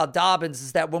say about Dobbins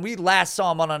is that when we last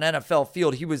saw him on an NFL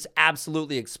field, he was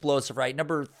absolutely explosive, right?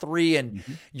 Number 3 in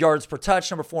yards per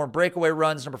touch, number 4 in breakaway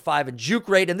runs, number 5 in juke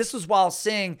rate. And this was while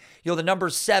seeing, the number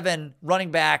 7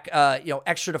 running back,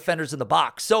 extra defenders in the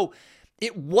box. So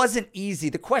it wasn't easy.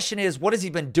 The question is, what has he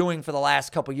been doing for the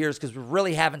last couple of years? Because we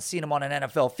really haven't seen him on an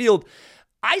NFL field.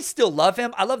 I still love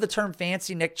him. I love the term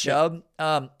fancy Nick Chubb.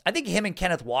 I think him and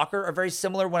Kenneth Walker are very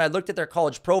similar. When I looked at their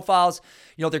college profiles,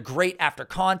 they're great after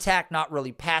contact, not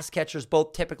really pass catchers,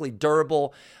 both typically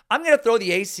durable. I'm going to throw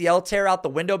the ACL tear out the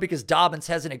window because Dobbins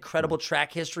has an incredible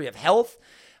track history of health.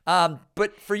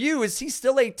 But for you, is he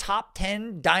still a top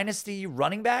 10 dynasty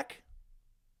running back?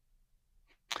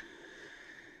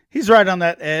 He's right on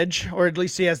that edge, or at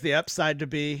least he has the upside to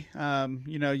be.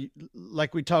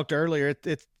 Like we talked earlier,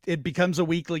 it becomes a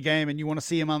weekly game, and you want to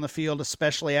see him on the field,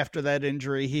 especially after that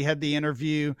injury. He had the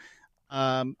interview.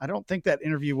 I don't think that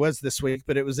interview was this week,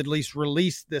 but it was at least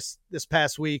released this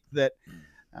past week that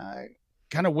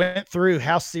kind of went through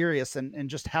how serious and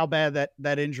just how bad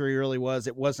that injury really was.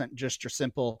 It wasn't just your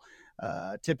simple,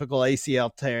 typical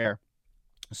ACL tear.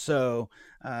 So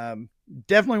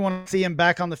definitely want to see him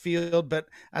back on the field, but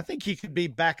I think he could be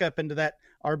back up into that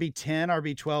RB10,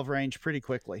 RB12 range pretty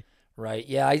quickly. Right.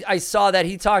 Yeah, I saw that.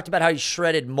 He talked about how he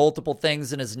shredded multiple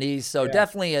things in his knees. So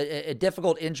definitely a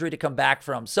difficult injury to come back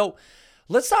from. So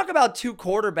let's talk about 2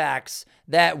 quarterbacks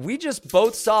that we just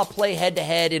both saw play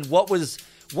head-to-head in what was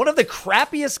one of the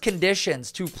crappiest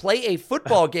conditions to play a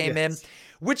football game in,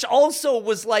 which also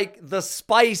was the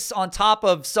spice on top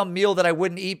of some meal that I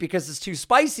wouldn't eat because it's too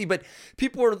spicy. But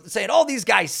people were saying, oh, these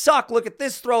guys suck. Look at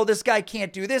this throw. This guy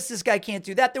can't do this. This guy can't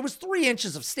do that. There was 3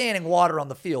 inches of standing water on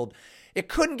the field. It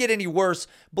couldn't get any worse.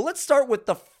 But let's start with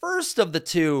the first of the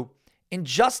 2 in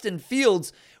Justin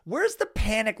Fields. Where's the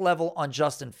panic level on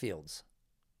Justin Fields?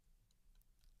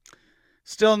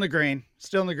 Still in the green.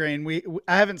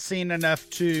 I haven't seen enough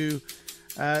to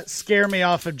scare me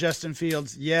off of Justin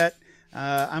Fields yet.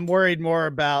 I'm worried more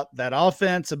about that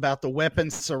offense, about the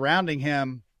weapons surrounding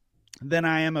him, than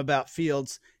I am about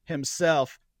Fields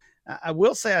himself. I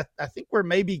will say I think we're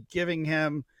maybe giving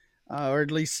him, or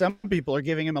at least some people are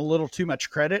giving him a little too much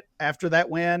credit after that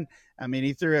win. I mean,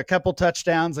 he threw a couple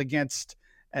touchdowns against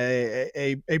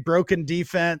a broken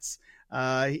defense.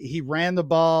 He ran the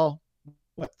ball,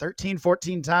 13,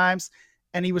 14 times,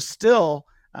 and he was still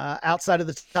outside of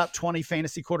the top 20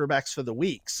 fantasy quarterbacks for the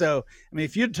week. So, I mean,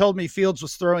 if you'd told me Fields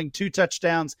was throwing 2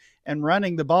 touchdowns and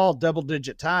running the ball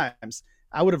double-digit times,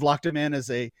 I would have locked him in as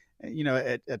a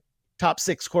top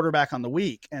 6 quarterback on the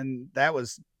week. And that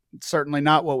was certainly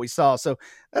not what we saw. So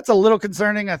that's a little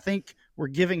concerning. I think we're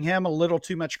giving him a little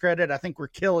too much credit. I think we're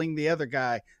killing the other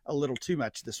guy a little too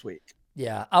much this week.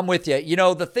 Yeah, I'm with you.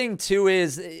 The thing too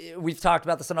is we've talked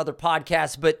about this on other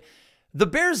podcasts, but The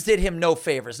Bears did him no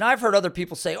favors. Now, I've heard other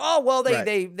people say, oh, well,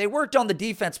 they worked on the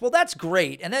defense. Well, that's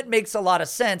great, and that makes a lot of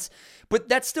sense, but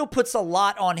that still puts a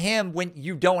lot on him when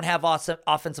you don't have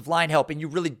offensive line help and you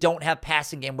really don't have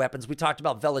passing game weapons. We talked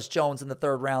about Velus Jones in the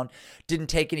 3rd round, didn't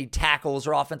take any tackles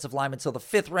or offensive linemen until the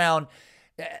 5th round.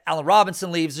 Allen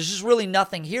Robinson leaves. There's just really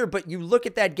nothing here, but you look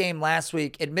at that game last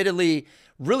week, admittedly,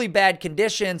 really bad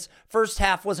conditions. First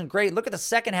half wasn't great. Look at the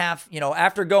second half,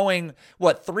 after going,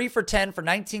 3 for 10 for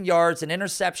 19 yards, an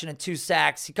interception and 2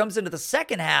 sacks. He comes into the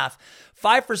second half,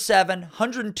 5 for 7,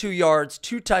 102 yards,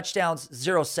 2 touchdowns,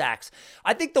 0 sacks.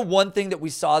 I think the one thing that we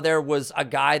saw there was a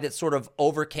guy that sort of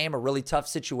overcame a really tough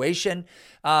situation.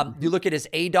 You look at his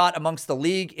ADOT amongst the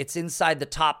league, it's inside the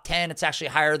top 10. It's actually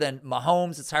higher than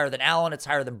Mahomes. It's higher than Allen. It's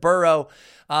higher than Burrow.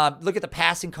 Look at the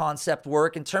passing concept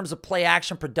work. In terms of play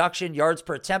action production, yards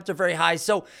per attempt are very high.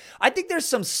 So I think there's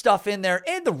some stuff in there,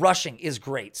 and the rushing is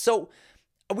great. So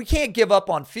we can't give up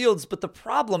on Fields, but the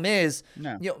problem is,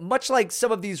 much like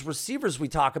some of these receivers we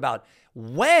talk about,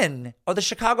 when are the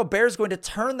Chicago Bears going to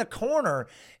turn the corner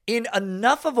in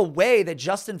enough of a way that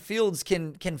Justin Fields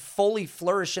can fully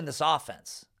flourish in this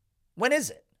offense? When is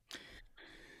it?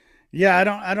 Yeah,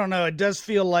 I don't know. It does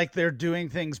feel like they're doing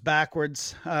things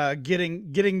backwards,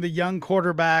 getting the young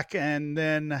quarterback and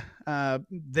then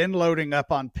loading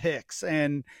up on picks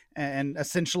and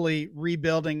essentially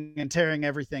rebuilding and tearing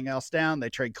everything else down. They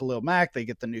trade Khalil Mack. They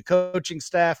get the new coaching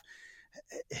staff.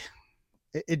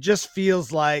 It just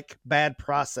feels like bad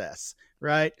process,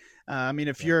 right?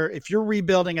 If you're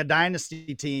rebuilding a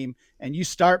dynasty team and you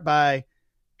start by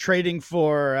trading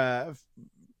for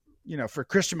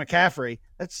Christian McCaffrey,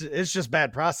 it's just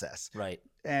bad process. Right.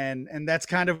 And that's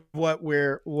kind of what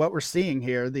we're seeing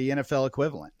here, the NFL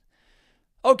equivalent.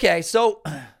 Okay. So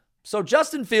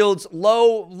Justin Fields,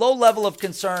 low level of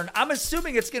concern. I'm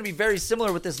assuming it's going to be very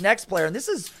similar with this next player. And this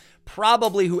is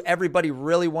probably who everybody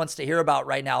really wants to hear about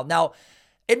right now. Now,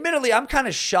 admittedly, I'm kind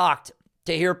of shocked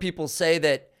to hear people say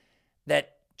that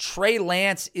Trey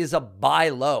Lance is a buy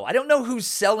low. I don't know who's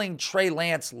selling Trey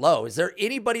Lance low. Is there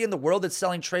anybody in the world that's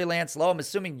selling Trey Lance low? I'm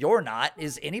assuming you're not.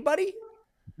 Is anybody?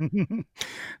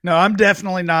 No, I'm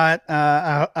definitely not.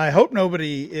 I hope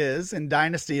nobody is, in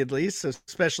Dynasty at least,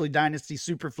 especially Dynasty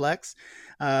Superflex,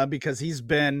 because he's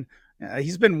been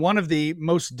one of the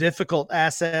most difficult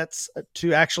assets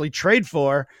to actually trade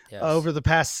for over the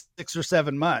past 6 or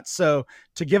 7 months. So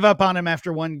to give up on him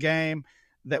after one game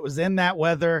that was in that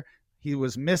weather, he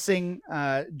was missing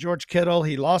George Kittle.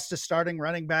 He lost his starting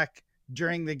running back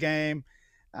during the game.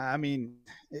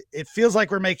 It feels like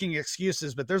we're making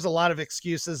excuses, but there's a lot of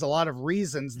excuses, a lot of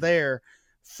reasons there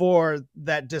for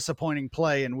that disappointing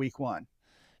play in week 1.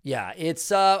 Yeah, it's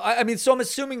so I'm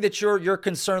assuming that your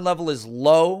concern level is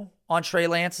low on Trey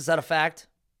Lance. Is that a fact?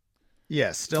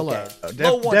 Yes, still low.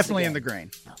 Definitely in the green.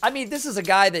 This is a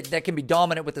guy that can be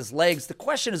dominant with his legs. The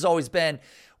question has always been,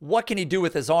 what can he do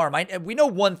with his arm? We know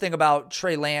one thing about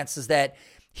Trey Lance is that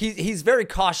he's very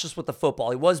cautious with the football.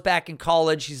 He was back in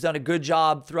college. He's done a good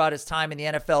job throughout his time in the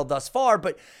NFL thus far.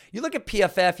 But you look at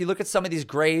PFF, you look at some of these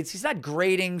grades, he's not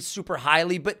grading super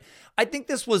highly. But I think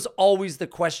this was always the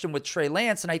question with Trey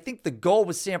Lance. And I think the goal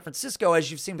with San Francisco,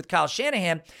 as you've seen with Kyle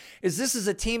Shanahan, is this is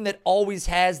a team that always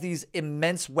has these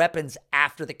immense weapons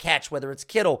after the catch, whether it's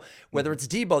Kittle, whether it's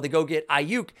Debo, they go get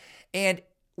Ayuk. And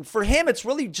for him, it's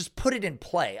really just put it in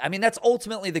play. That's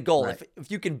ultimately the goal. Right. If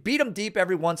you can beat them deep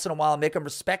every once in a while and make them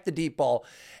respect the deep ball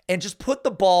and just put the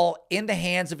ball in the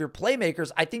hands of your playmakers,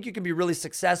 I think you can be really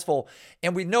successful.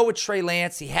 And we know with Trey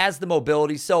Lance, he has the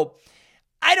mobility. So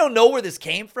I don't know where this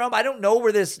came from. I don't know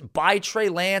where this buy Trey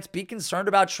Lance, be concerned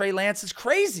about Trey Lance is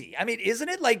crazy. Isn't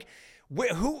it like,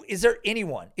 who is there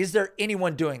anyone? Is there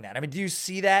anyone doing that? Do you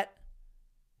see that?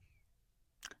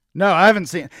 No, I haven't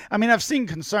seen. I've seen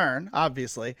concern,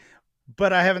 obviously,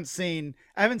 but I haven't seen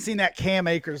that Cam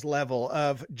Akers level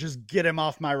of just get him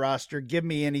off my roster, give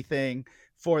me anything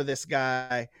for this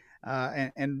guy,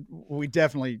 and we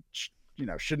definitely,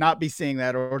 should not be seeing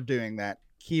that or doing that.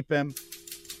 Keep him.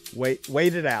 Wait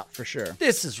it out for sure.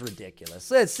 This is ridiculous.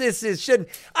 This is shouldn't.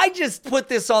 I just put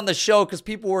this on the show because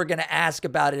people were going to ask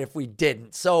about it if we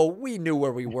didn't, so we knew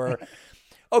where we were.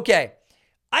 Okay.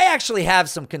 I actually have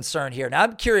some concern here. Now,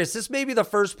 I'm curious. This may be the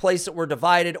first place that we're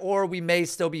divided, or we may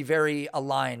still be very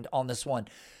aligned on this one.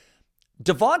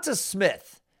 Devonta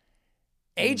Smith.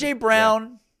 A.J.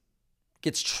 Brown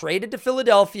gets traded to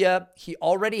Philadelphia. He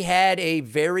already had a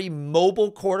very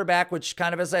mobile quarterback, which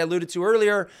kind of, as I alluded to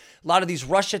earlier, a lot of these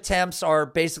rush attempts are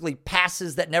basically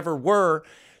passes that never were.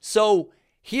 So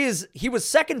he was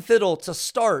second fiddle to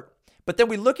start. But then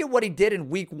we look at what he did in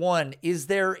week 1. Is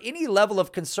there any level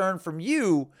of concern from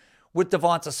you with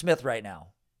Devonta Smith right now?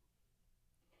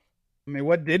 I mean,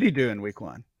 what did he do in week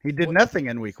one? He did What nothing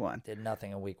in week one. did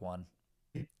nothing in week one.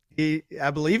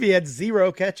 I believe he had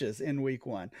 0 catches in week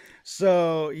one.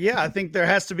 So yeah, I think there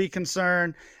has to be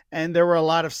concern. And there were a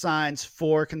lot of signs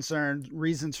for concern,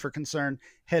 reasons for concern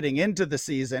heading into the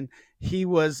season. He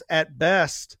was at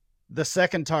best the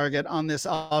second target on this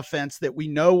offense that we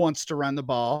know wants to run the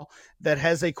ball, that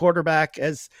has a quarterback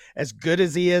as good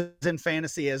as he is in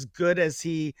fantasy, as good as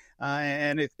he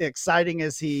and exciting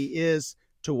as he is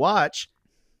to watch.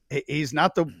 He's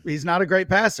not a great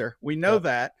passer. We know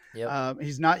that. Yep.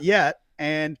 He's not yet,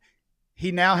 and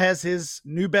he now has his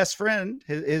new best friend,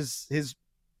 his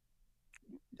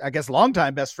I guess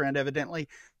longtime best friend, evidently,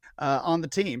 on the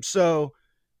team. So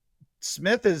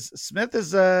Smith is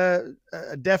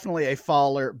definitely a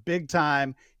faller, big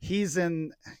time. He's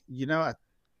in, I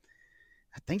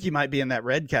think he might be in that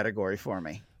red category for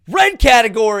me. Red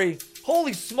category.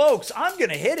 Holy smokes. I'm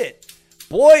going to hit it.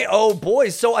 Boy, oh boy.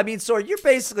 So you're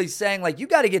basically saying like you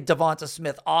got to get Devonta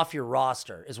Smith off your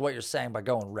roster is what you're saying by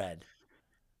going red.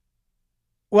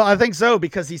 Well, I think so,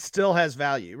 because he still has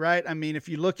value, right? I mean, if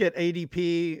you look at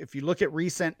ADP, if you look at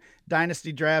recent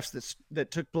dynasty drafts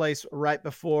that took place right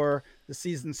before the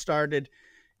season started,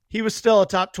 he was still a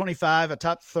top 25, a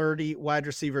top 30 wide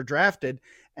receiver drafted.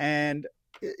 And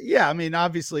yeah, I mean,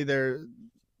 obviously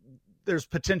there's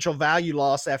potential value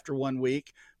loss after 1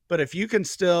 week, but if you can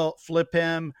still flip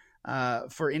him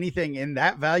for anything in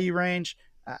that value range,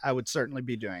 I would certainly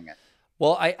be doing it.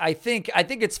 Well, I think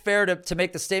it's fair to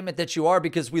make the statement that you are,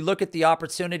 because we look at the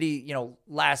opportunity,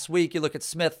 last week, you look at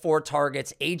Smith, 4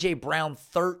 targets, A.J. Brown,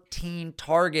 13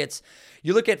 targets.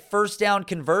 You look at first down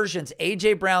conversions,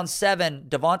 A.J. Brown, 7,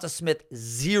 Devonta Smith,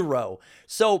 0.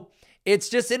 So it's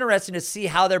just interesting to see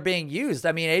how they're being used.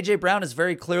 I mean, A.J. Brown is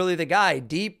very clearly the guy,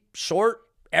 deep, short,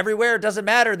 everywhere. It doesn't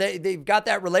matter. They've got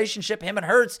that relationship, him and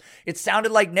Hurts. It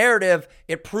sounded like narrative.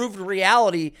 It proved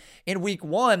reality in week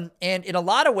one. And in a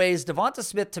lot of ways, Devonta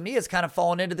Smith, to me, has kind of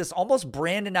fallen into this almost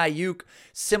Brandon Ayuk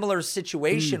similar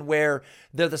situation where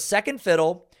they're the second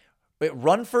fiddle,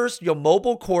 run first,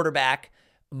 mobile quarterback.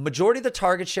 Majority of the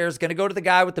target share is going to go to the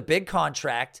guy with the big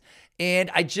contract. And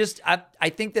I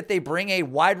think that they bring a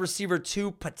wide receiver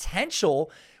 2 potential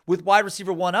with wide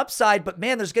receiver 1 upside, but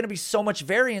man, there's going to be so much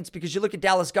variance because you look at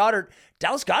Dallas Goedert.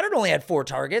 Dallas Goedert only had 4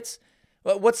 targets.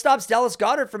 What stops Dallas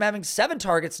Goedert from having 7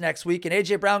 targets next week and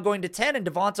A.J. Brown going to 10 and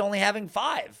Devonta only having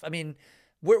 5? I mean,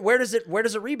 where does it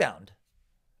rebound?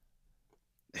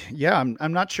 Yeah,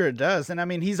 I'm not sure it does. And I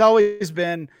mean, he's always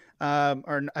been,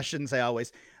 or I shouldn't say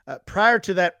always, prior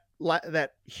to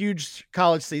that huge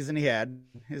college season he had,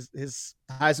 his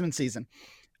Heisman season,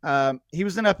 he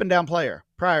was an up and down player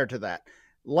prior to that.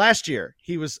 Last year,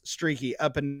 he was streaky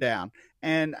up and down,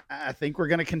 and I think we're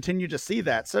going to continue to see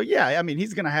that. So, yeah, I mean,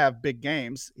 he's going to have big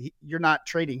games. You're not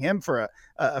trading him for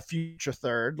a future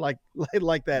third like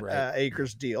that Right.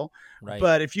 Akers deal. Right.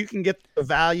 But if you can get the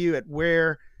value at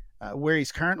where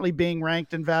he's currently being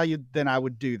ranked and valued, then I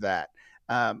would do that.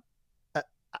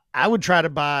 I would try to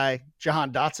buy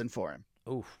Jahan Dotson for him.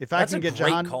 Ooh, if I can get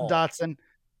Jahan Dotson,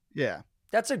 yeah.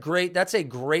 That's a great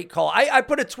call. I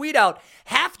put a tweet out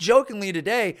half jokingly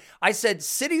today. I said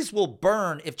cities will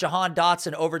burn if Jahan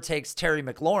Dotson overtakes Terry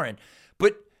McLaurin.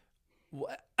 But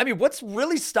I mean, what's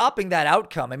really stopping that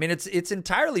outcome? I mean, it's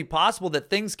entirely possible that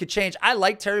things could change. I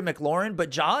like Terry McLaurin, but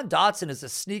Jahan Dotson is a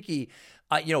sneaky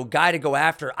guy to go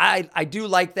after. I do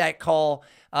like that call,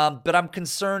 but I'm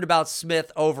concerned about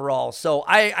Smith overall. So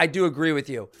I do agree with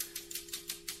you.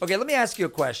 Okay, let me ask you a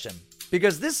question.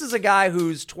 Because this is a guy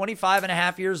who's 25 and a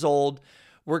half years old.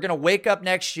 We're going to wake up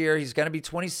next year. He's going to be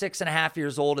 26 and a half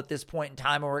years old at this point in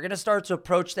time. And we're going to start to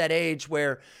approach that age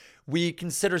where we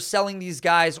consider selling these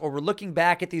guys, or we're looking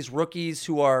back at these rookies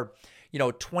who are,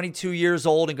 22 years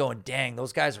old and going, dang,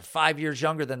 those guys are 5 years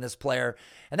younger than this player.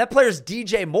 And that player is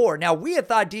DJ Moore. Now, we had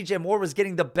thought DJ Moore was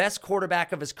getting the best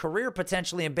quarterback of his career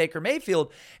potentially in Baker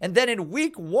Mayfield. And then in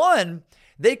week one,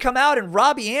 they come out and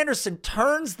Robbie Anderson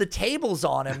turns the tables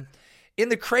on him in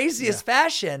the craziest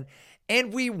fashion.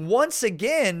 And we once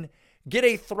again get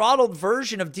a throttled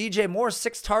version of DJ Moore,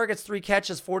 6 targets, 3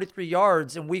 catches, 43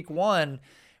 yards in week one.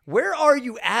 Where are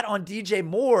you at on DJ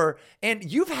Moore? And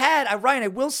you've had, Ryan, I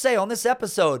will say on this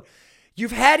episode,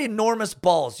 you've had enormous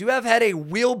balls. You have had a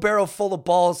wheelbarrow full of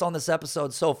balls on this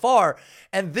episode so far.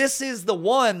 And this is the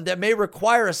one that may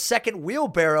require a second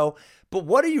wheelbarrow. But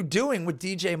what are you doing with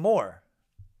DJ Moore?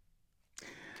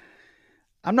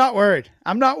 I'm not worried.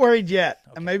 I'm not worried yet.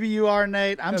 Okay. Maybe you are,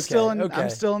 Nate. I'm still in the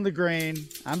green.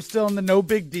 I'm still in the no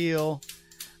big deal.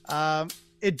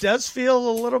 It does feel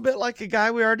a little bit like a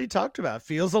guy we already talked about. It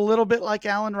feels a little bit like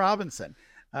Allen Robinson.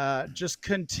 Just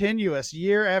continuous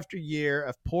year after year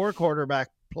of poor quarterback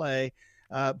play,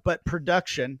 but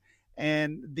production.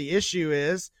 And the issue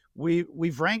is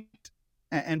we've ranked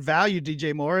and valued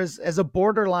DJ Moore as a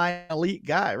borderline elite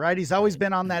guy, right? He's always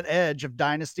been on that edge of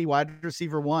dynasty wide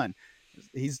receiver 1.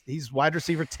 He's wide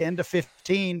receiver 10 to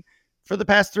 15 for the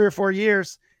past 3 or 4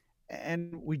 years.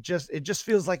 And it just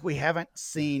feels like we haven't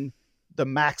seen the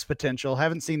max potential,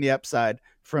 haven't seen the upside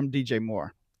from DJ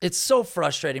Moore. It's so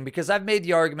frustrating because I've made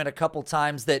the argument a couple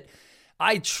times that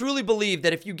I truly believe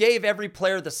that if you gave every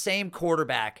player the same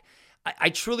quarterback, I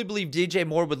truly believe DJ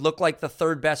Moore would look like the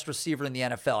third best receiver in the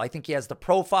NFL. I think he has the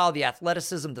profile, the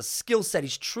athleticism, the skill set.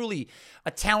 He's truly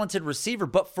a talented receiver.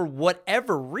 But for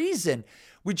whatever reason,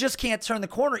 we just can't turn the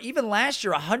corner. Even last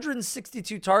year,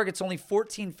 162 targets, only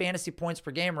 14 fantasy points per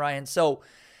game, Ryan. So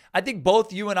I think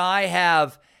both you and I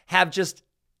have just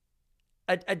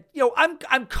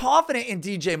I'm confident in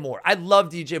DJ Moore. I love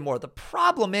DJ Moore. The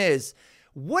problem is,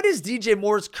 what is DJ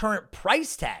Moore's current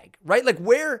price tag, right? Like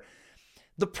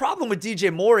the problem with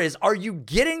DJ Moore is, are you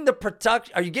getting the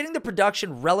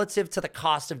production relative to the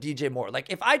cost of DJ Moore?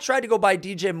 Like if I tried to go buy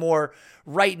DJ Moore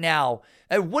right now,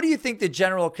 what do you think the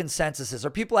general consensus is? Are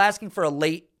people asking for a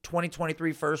late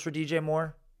 2023 first for DJ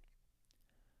Moore?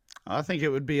 I think it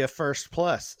would be a first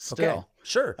plus still. Okay,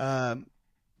 sure.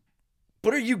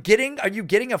 But are you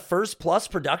getting a first plus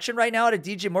production right now out of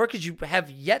DJ Moore? Because you have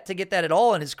yet to get that at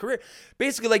all in his career.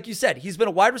 Basically, like you said, he's been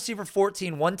a wide receiver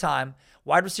 14 one time,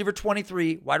 wide receiver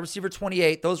 23, wide receiver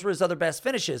 28. Those were his other best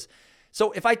finishes.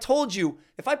 So if I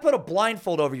put a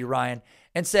blindfold over you, Ryan,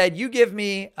 and said, you give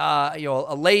me a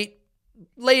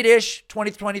late-ish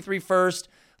 2023 first,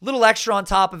 little extra on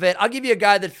top of it, I'll give you a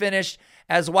guy that finished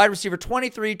as a wide receiver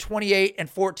 23, 28, and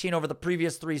 14 over the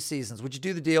previous 3 seasons. Would you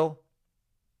do the deal?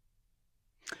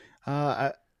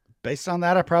 Based on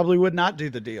that, I probably would not do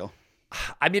the deal.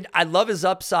 I mean, I love his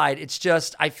upside. It's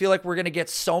just, I feel like we're going to get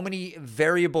so many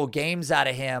variable games out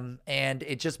of him, and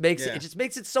it just makes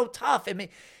it so tough. I mean,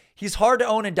 he's hard to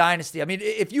own in Dynasty. I mean,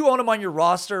 if you own him on your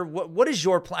roster, what is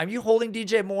your plan? Are you holding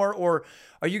DJ Moore, or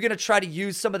are you going to try to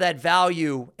use some of that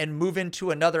value and move into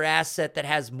another asset that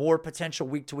has more potential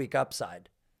week-to-week upside?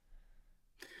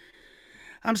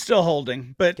 I'm still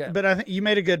holding, but Okay. but I think you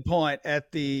made a good point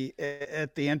at the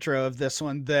intro of this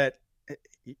one that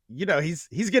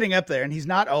he's getting up there and he's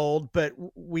not old, but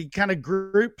we kind of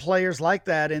group players like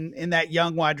that in that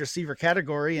young wide receiver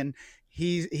category, and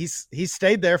he's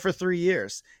stayed there for 3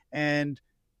 years, and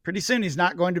pretty soon he's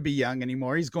not going to be young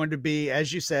anymore. He's going to be,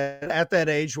 as you said, at that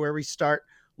age where we start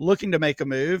looking to make a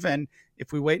move, and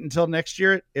if we wait until next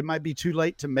year, it might be too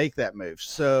late to make that move.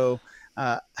 So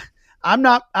I'm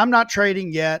not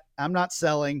trading yet. I'm not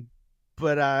selling,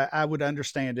 but I would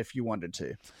understand if you wanted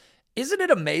to. Isn't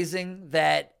it amazing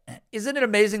that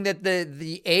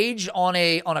the age on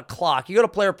a clock, you go to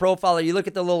player profiler, you look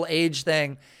at the little age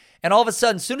thing, and all of a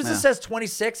sudden, as soon as it says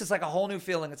 26, it's like a whole new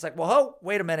feeling. It's like, well,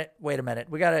 wait a minute.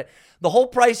 The whole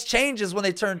price changes when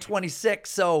they turn 26.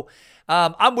 So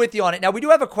I'm with you on it. Now, we do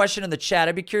have a question in the chat.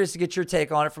 I'd be curious to get your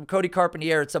take on it from Cody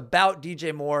Carpentier. It's about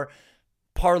DJ Moore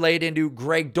parlayed into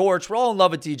Greg Dortch. We're all in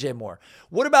love with DJ Moore.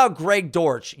 What about Greg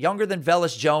Dortch? Younger than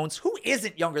Velus Jones? Who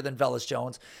isn't younger than Velus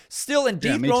Jones? Still in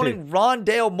dethroning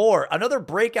Rondale Moore, another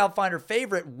breakout finder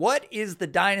favorite. What is the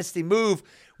dynasty move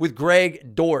with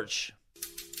Greg Dortch?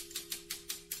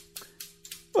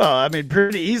 Well, I mean,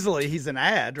 pretty easily he's an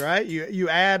ad, right? You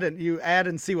add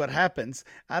and see what happens.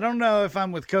 I don't know if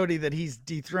I'm with Cody that he's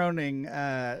dethroning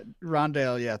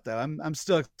Rondale yet, though. I'm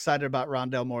still excited about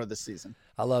Rondale Moore this season.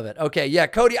 I love it. Okay, yeah,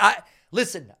 Cody, I'm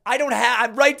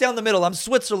right down the middle. I'm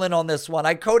Switzerland on this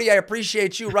one. Cody, I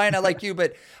appreciate you. Ryan, I like you,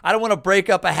 but I don't want to break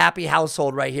up a happy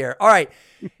household right here. All right.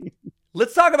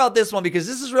 Let's talk about this one because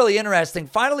this is really interesting.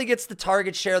 Finally gets the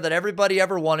target share that everybody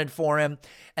ever wanted for him,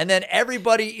 and then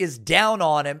everybody is down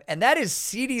on him, and that is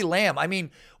CeeDee Lamb. I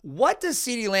mean, what does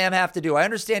CeeDee Lamb have to do? I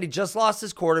understand he just lost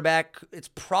his quarterback. It's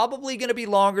probably going to be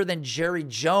longer than Jerry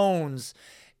Jones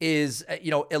is,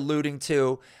 alluding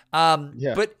to.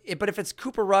 But if it's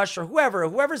Cooper Rush or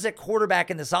whoever's at quarterback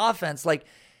in this offense, like,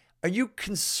 are you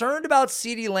concerned about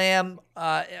CeeDee Lamb?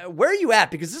 Where are you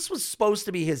at? Because this was supposed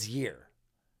to be his year.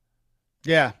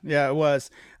 Yeah, it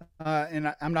was.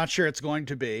 And I'm not sure it's going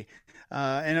to be.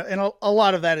 And a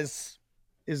lot of that is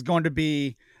going to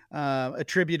be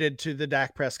attributed to the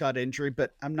Dak Prescott injury,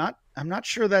 but I'm not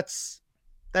sure that's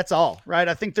all, right?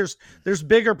 I think there's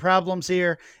bigger problems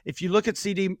here. If you look at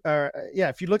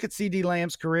CeeDee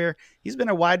Lamb's career, he's been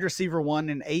a wide receiver 1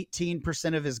 in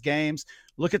 18% of his games.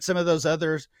 Look at some of those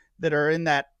others that are in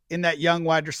that young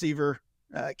wide receiver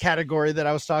category that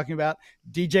I was talking about.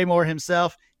 DJ Moore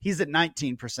himself, he's at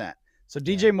 19%. So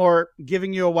DJ Moore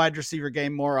giving you a wide receiver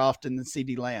game more often than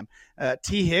CeeDee Lamb.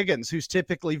 T. Higgins, who's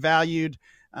typically valued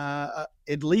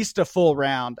at least a full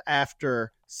round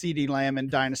after CeeDee Lamb in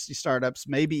dynasty startups,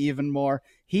 maybe even more.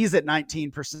 He's at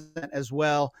 19% as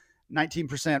well,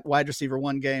 19% wide receiver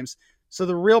 1 games. So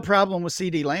the real problem with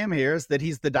CeeDee Lamb here is that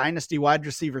he's the dynasty wide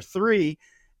receiver 3,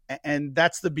 and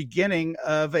that's the beginning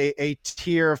of a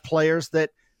tier of players that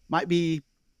might be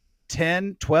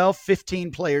 10, 12,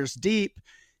 15 players deep.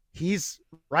 He's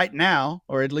right now,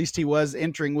 or at least he was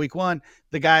entering week 1,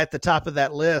 the guy at the top of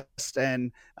that list.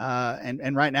 And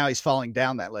right now he's falling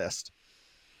down that list.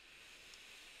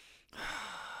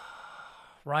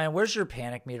 Ryan, where's your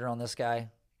panic meter on this guy?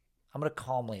 I'm going to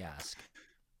calmly ask.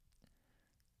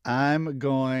 I'm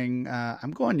going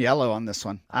yellow on this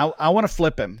one. I want to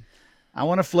flip him. I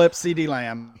want to flip CeeDee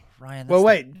Lamb. Ryan, well,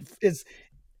 wait,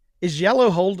 is yellow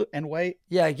hold and wait?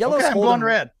 Yeah, yellow's okay, I'm going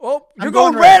red. Oh, you're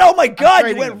going red. Oh my God,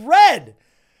 you went red.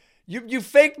 You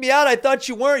faked me out. I thought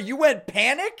you weren't. You went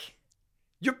panic?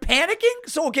 You're panicking?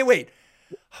 So, okay, wait.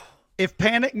 If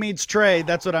panic means trade,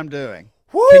 that's what I'm doing.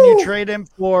 Woo! Can you trade him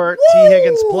for T.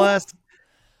 Higgins plus?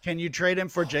 Can you trade him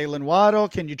for Jalen Waddle?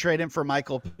 Can you trade him for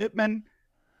Michael Pittman?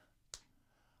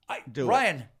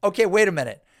 Ryan, okay, wait a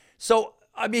minute. So,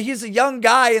 I mean, he's a young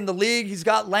guy in the league. He's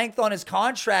got length on his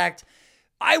contract.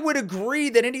 I would agree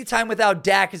that any time without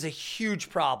Dak is a huge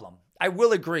problem. I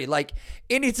will agree. Like,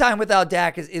 any time without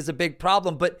Dak is a big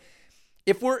problem. But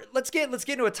if let's get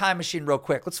into a time machine real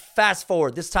quick. Let's fast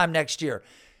forward this time next year.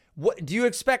 What do you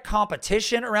expect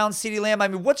competition around CeeDee Lamb? I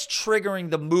mean, what's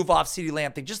triggering the move off CeeDee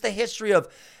Lamb thing? Just the history of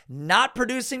not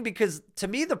producing? Because to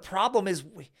me, the problem is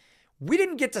we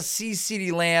didn't get to see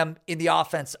CeeDee Lamb in the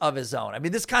offense of his own. I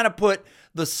mean, this kind of put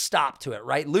the stop to it,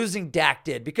 right? Losing Dak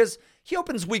did, because he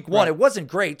opens week 1. Right. It wasn't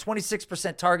great.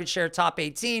 26% target share, top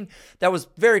 18. That was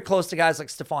very close to guys like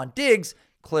Stephon Diggs.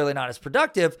 Clearly not as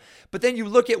productive. But then you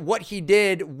look at what he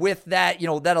did with that,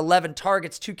 that 11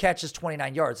 targets, 2 catches,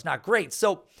 29 yards. Not great.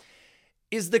 So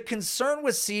is the concern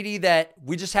with CeeDee that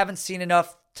we just haven't seen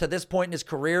enough to this point in his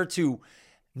career to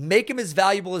make him as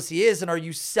valuable as he is? And are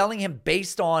you selling him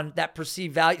based on that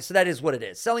perceived value? So that is what it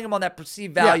is. Selling him on that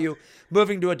perceived value,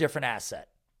 moving to a different asset.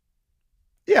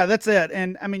 Yeah, that's it.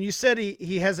 And I mean, you said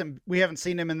we haven't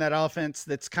seen him in that offense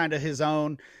that's kind of his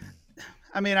own.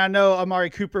 I mean, I know Amari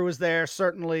Cooper was there,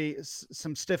 certainly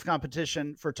some stiff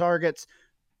competition for targets,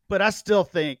 but I still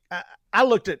think I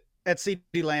looked at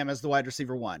CeeDee Lamb as the wide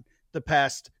receiver 1 the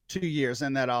past 2 years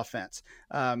in that offense.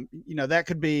 That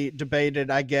could be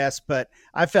debated, I guess, but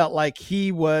I felt like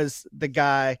he was the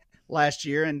guy last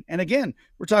year. And again,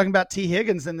 we're talking about T.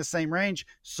 Higgins in the same range.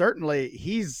 Certainly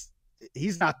he's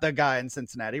not the guy in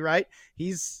Cincinnati, right?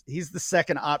 He's the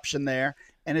second option there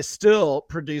and is still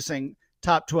producing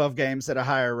top 12 games at a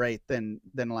higher rate than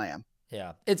Lamb.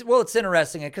 Yeah. It's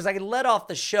interesting because I led off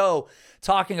the show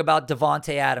talking about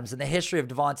Davante Adams and the history of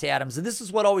Davante Adams. And this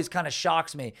is what always kind of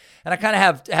shocks me. And I kind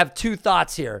of have 2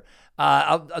 thoughts here.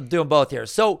 I'll do them both here.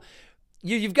 So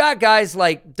you've got guys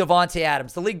like Davante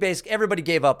Adams. The league everybody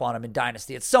gave up on him in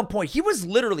Dynasty. At some point, he was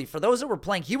literally, for those that were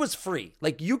playing, he was free.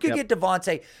 Like, you could get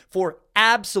Davante for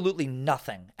absolutely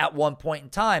nothing at one point in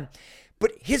time.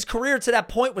 But his career to that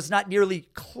point was not nearly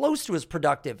close to as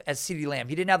productive as CeeDee Lamb.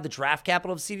 He didn't have the draft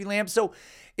capital of CeeDee Lamb. So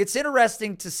it's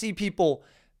interesting to see people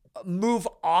move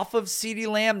off of CeeDee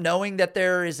Lamb, knowing that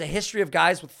there is a history of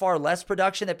guys with far less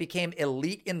production that became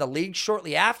elite in the league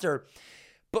shortly after.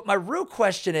 But my real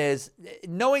question is,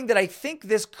 knowing that I think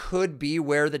this could be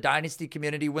where the Dynasty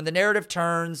community, when the narrative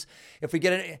turns, if we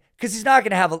get it, because he's not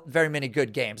going to have very many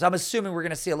good games. I'm assuming we're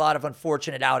going to see a lot of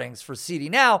unfortunate outings for CeeDee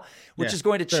now, which is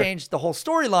going to change the whole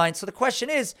storyline. So the question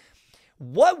is,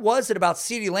 what was it about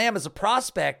CeeDee Lamb as a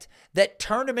prospect that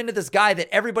turned him into this guy that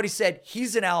everybody said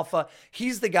he's an alpha,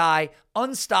 he's the guy,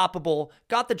 unstoppable,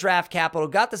 got the draft capital,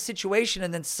 got the situation,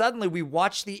 and then suddenly we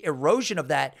watched the erosion of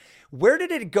that? Where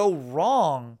did it go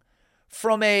wrong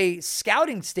from a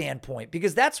scouting standpoint?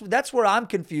 Because that's where I'm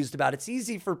confused about. It's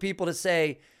easy for people to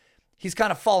say he's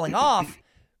kind of falling off,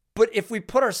 but if we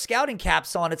put our scouting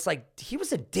caps on, it's like he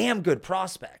was a damn good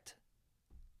prospect.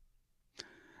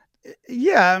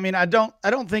 Yeah, I mean, I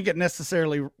don't think it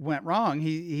necessarily went wrong.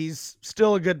 He's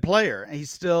still a good player.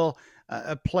 He's still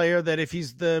a player that if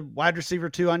he's the wide receiver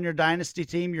 2 on your dynasty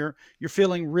team, you're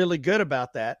feeling really good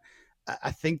about that.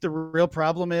 I think the real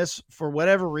problem is, for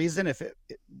whatever reason,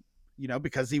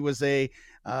 because he was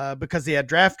because he had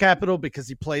draft capital, because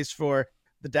he plays for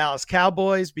the Dallas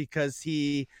Cowboys, because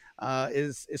he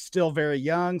is still very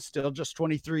young, still just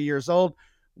 23 years old.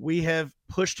 We have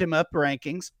pushed him up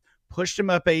rankings, pushed him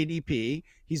up ADP.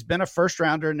 He's been a first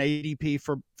rounder in ADP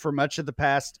for much of the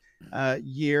past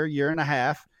year and a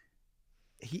half.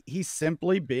 he's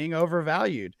simply being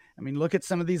overvalued. I mean, look at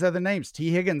some of these other names. T.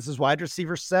 Higgins is wide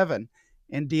receiver 7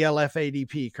 in DLF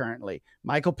ADP currently.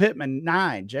 Michael Pittman,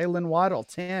 9. Jalen Waddle,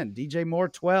 10. DJ Moore,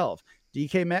 12.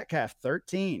 DK Metcalf,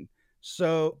 13.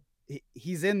 So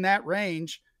he's in that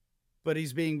range, but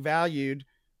he's being valued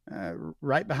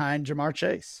right behind Jamar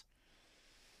Chase.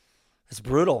 It's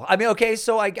brutal. I mean, okay,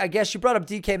 so I guess you brought up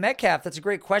DK Metcalf. That's a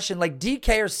great question. Like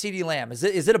DK or CeeDee Lamb, is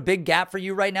it a big gap for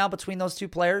you right now between those two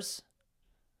players?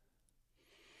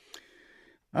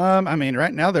 I mean,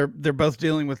 right now they're both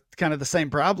dealing with kind of the same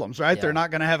problems, right? Yeah. They're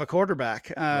not going to have a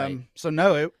quarterback. Right. So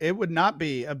no, it would not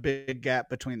be a big gap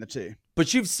between the two.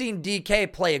 But you've seen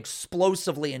DK play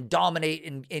explosively and dominate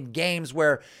in games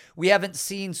where we haven't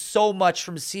seen so much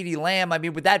from CeeDee Lamb. I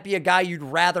mean, would that be a guy you'd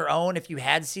rather own if you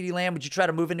had CeeDee Lamb? Would you try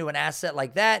to move into an asset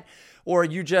like that? Or are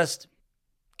you just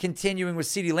continuing with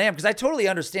CeeDee Lamb? Because I totally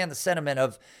understand the sentiment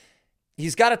of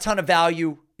he's got a ton of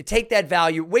value. You take that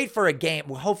value, wait for a game.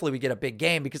 Well, hopefully we get a big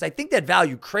game because I think that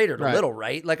value cratered a little,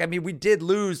 right? Like, I mean, we did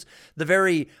lose the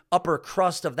very upper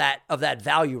crust of that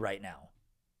value right now.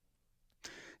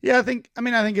 Yeah, I think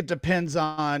it depends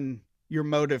on your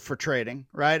motive for trading,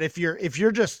 right? If you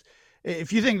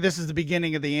think this is the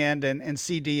beginning of the end and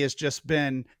CD has just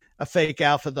been a fake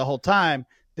alpha the whole time,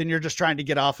 then you're just trying to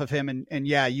get off of him. And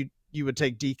yeah, you would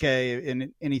take DK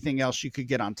and anything else you could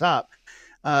get on top.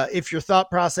 If your thought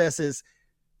process is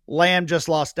Lamb just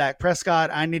lost Dak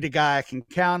Prescott, I need a guy I can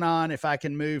count on. If I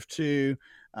can move to,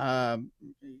 to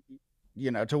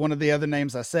one of the other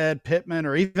names I said, Pittman,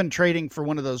 or even trading for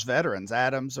one of those veterans,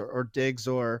 Adams or Diggs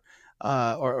or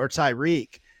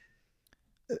Tyreek,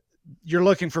 you're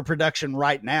looking for production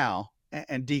right now.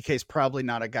 And DK's probably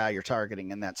not a guy you're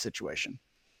targeting in that situation.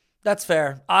 That's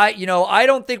fair. I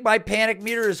don't think my panic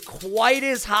meter is quite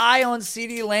as high on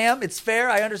CeeDee Lamb. It's fair.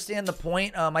 I understand the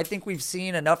point. I think we've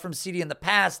seen enough from CeeDee in the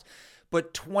past,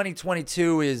 but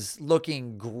 2022 is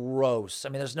looking gross. I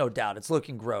mean, there's no doubt. It's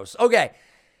looking gross. Okay.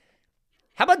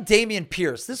 How about Dameon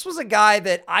Pierce? This was a guy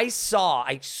that I saw,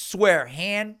 I swear,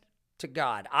 hand to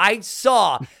God, I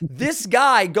saw this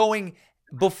guy going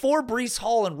before Breece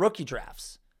Hall in rookie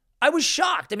drafts. I was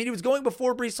shocked. I mean, he was going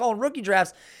before Breece Hall in rookie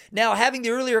drafts. Now, having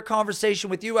the earlier conversation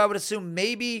with you, I would assume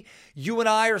maybe you and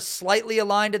I are slightly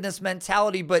aligned in this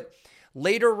mentality, but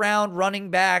later round running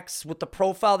backs with the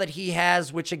profile that he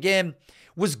has, which again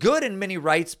was good in many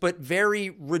rights, but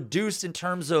very reduced in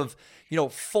terms of,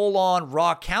 full-on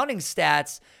raw counting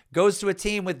stats, goes to a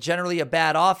team with generally a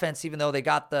bad offense, even though they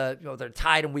got they're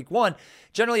tied in week 1,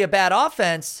 generally a bad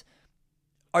offense.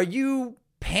 Are you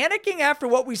panicking after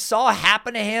what we saw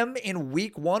happen to him in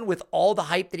week 1 with all the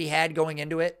hype that he had going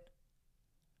into it?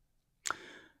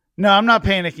 No, I'm not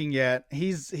panicking yet.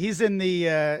 He's in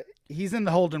the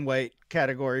hold and wait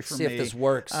category for me. See if this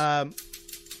works.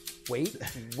 Wait.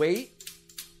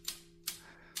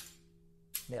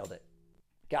 Nailed it.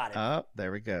 Got it. Oh,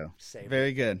 there we go.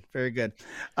 Very good. Very good.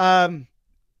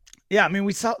 Yeah, I mean,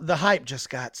 we saw the hype just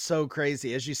got so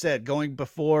crazy, as you said, going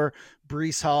before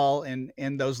Breece Hall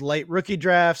in those late rookie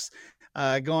drafts,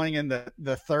 going in the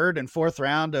 3rd and 4th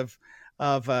round of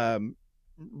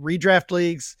redraft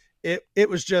leagues. It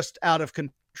was just out of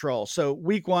control. So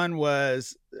week 1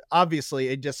 was obviously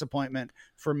a disappointment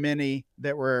for many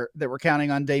that were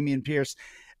counting on Dameon Pierce.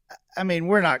 I mean,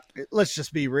 let's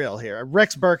just be real here.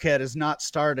 Rex Burkhead is not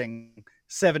starting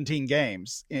 17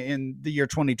 games in the year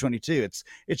 2022.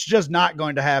 It's just not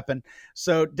going to happen.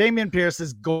 So Dameon Pierce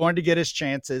is going to get his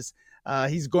chances.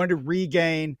 He's going to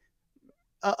regain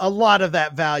a lot of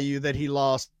that value that he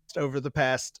lost over the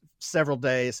past several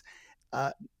days.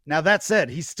 Now that said,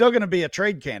 he's still going to be a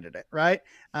trade candidate, right?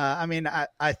 I mean,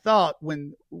 I thought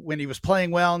when he was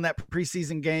playing well in that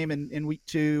preseason game in week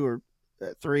 2 or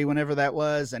 3, whenever that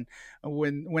was, and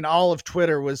when all of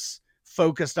Twitter was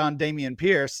focused on Dameon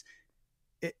Pierce,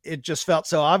 it just felt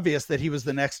so obvious that he was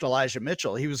the next Elijah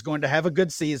Mitchell. He was going to have a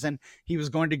good season. He was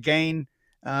going to gain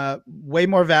way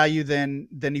more value than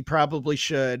he probably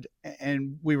should,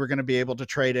 and we were going to be able to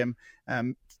trade him.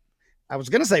 I was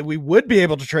going to say we would be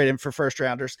able to trade him for first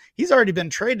rounders. He's already been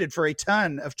traded for a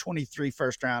ton of 23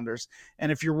 first rounders.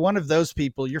 And if you're one of those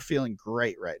people, you're feeling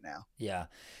great right now. Yeah.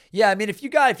 Yeah. I mean, if you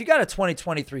got a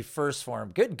 2023 first for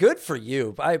him, good for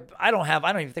you. I don't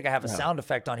even think I have a sound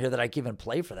effect on here that I can even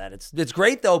play for that. It's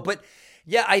great though. But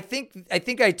yeah, I think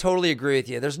I totally agree with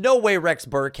you. There's no way Rex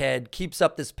Burkhead keeps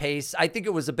up this pace. I think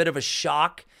it was a bit of a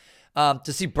shock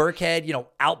to see Burkhead,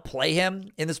 outplay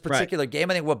him in this particular game.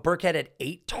 I think Burkhead had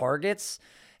 8 targets,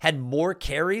 had more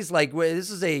carries. Like, this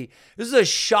is a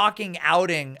shocking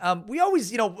outing. We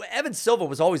always, Evan Silva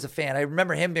was always a fan. I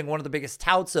remember him being one of the biggest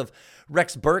touts of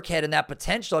Rex Burkhead and that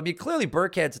potential. I mean, clearly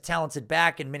Burkhead's a talented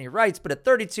back in many rights, but at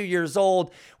 32 years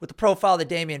old, with the profile that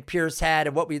Dameon Pierce had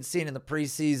and what we had seen in the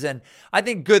preseason, I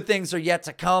think good things are yet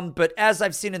to come. But as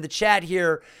I've seen in the chat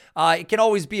here, it can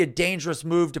always be a dangerous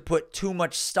move to put too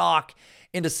much stock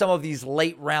into some of these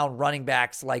late round running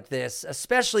backs like this,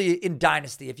 especially in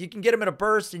Dynasty. If you can get them in a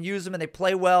burst and use them and they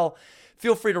play well,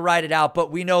 feel free to ride it out.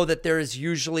 But we know that there is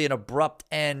usually an abrupt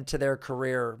end to their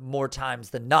career more times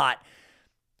than not.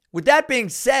 With that being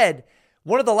said,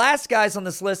 one of the last guys on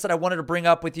this list that I wanted to bring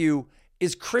up with you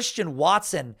is Christian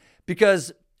Watson,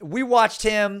 because we watched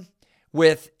him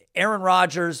with Aaron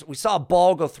Rodgers. We saw a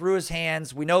ball go through his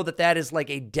hands. We know that that is like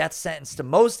a death sentence to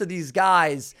most of these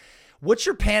guys. What's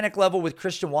your panic level with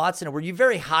Christian Watson? Or were you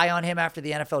very high on him after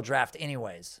the NFL draft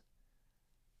anyways?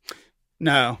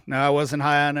 No, I wasn't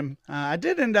high on him. I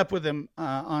did end up with him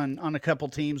on a couple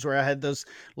teams where I had those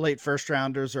late first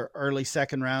rounders or early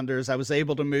second rounders. I was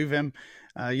able to move him,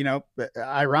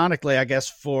 ironically, I guess,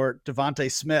 for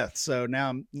Devontae Smith. So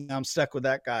now I'm stuck with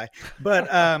that guy.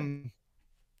 But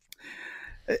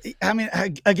I mean,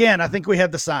 again, I think we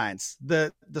have the signs,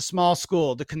 the small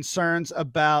school, the concerns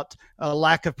about a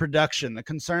lack of production, the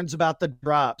concerns about the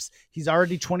drops. He's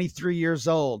already 23 years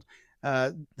old.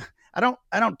 I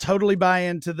don't totally buy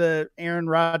into the Aaron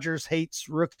Rodgers hates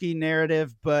rookie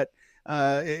narrative, but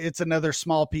it's another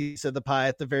small piece of the pie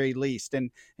at the very least.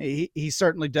 And he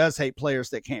certainly does hate players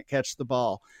that can't catch the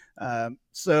ball.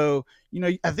 So,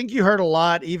 I think you heard a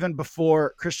lot even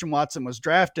before Christian Watson was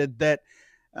drafted that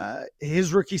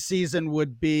his rookie season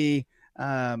would be,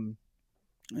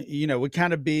 would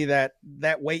kind of be that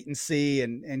wait and see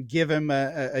and give him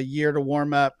a year to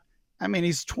warm up. I mean,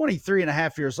 he's 23 and a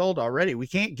half years old already. We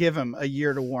can't give him a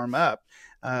year to warm up.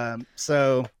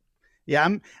 So yeah,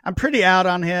 I'm pretty out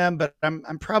on him, but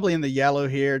I'm probably in the yellow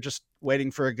here, just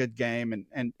waiting for a good game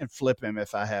and flip him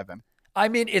if I have him. I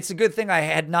mean, it's a good thing I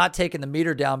had not taken the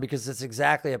meter down because it's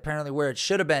exactly apparently where it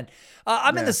should have been.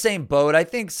 I'm in the same boat. I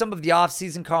think some of the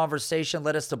offseason conversation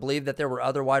led us to believe that there were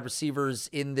other wide receivers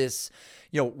in this,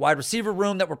 wide receiver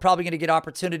room that were probably going to get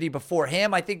opportunity before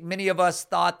him. I think many of us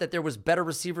thought that there was better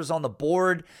receivers on the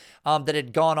board that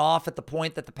had gone off at the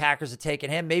point that the Packers had taken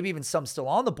him, maybe even some still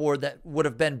on the board that would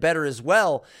have been better as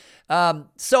well.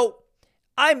 So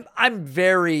I'm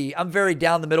very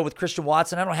down the middle with Christian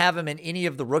Watson. I don't have him in any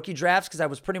of the rookie drafts because I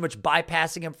was pretty much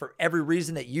bypassing him for every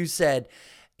reason that you said.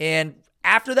 And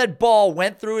after that ball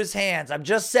went through his hands, I'm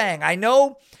just saying, I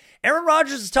know Aaron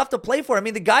Rodgers is tough to play for. I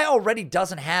mean, the guy already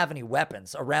doesn't have any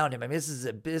weapons around him. I mean, this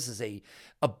is a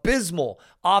abysmal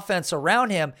offense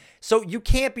around him. So you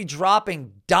can't be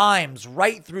dropping dimes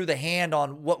right through the hand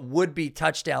on what would be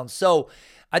touchdowns. So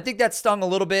I think that stung a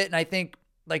little bit. And I think,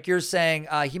 like you're saying,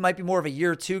 he might be more of a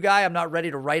year two guy. I'm not ready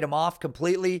to write him off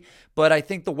completely, but I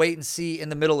think the wait and see in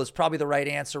the middle is probably the right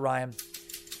answer, Ryan.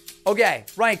 Okay,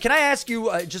 Ryan, can I ask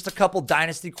you just a couple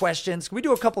dynasty questions? Can we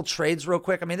do a couple trades real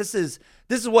quick? I mean, this is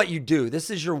what you do. This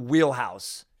is your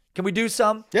wheelhouse. Can we do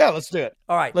some? Yeah, let's do it.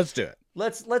 All right. Let's do it.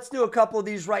 Let's do a couple of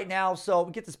these right now. So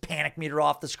we get this panic meter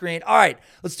off the screen. All right,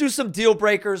 let's do some deal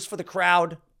breakers for the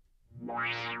crowd.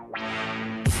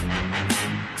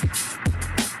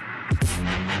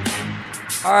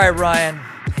 All right, Ryan.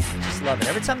 I just love it.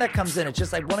 Every time that comes in, it's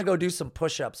just I want to go do some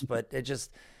push-ups, but it just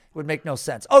would make no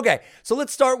sense. Okay, so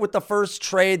let's start with the first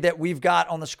trade that we've got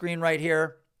on the screen right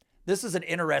here. This is an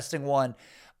interesting one.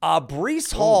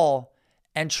 Breece Hall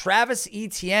and Travis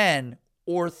Etienne,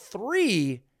 or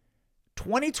 3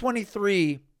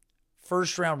 2023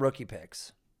 first-round rookie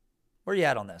picks. Where are you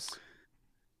at on this?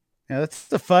 Yeah, that's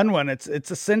the fun one. It's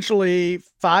essentially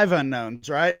 5 unknowns,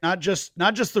 right? Not just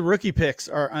the rookie picks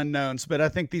are unknowns, but I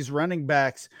think these running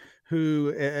backs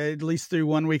who, at least through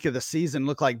 1 week of the season,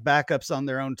 look like backups on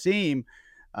their own team,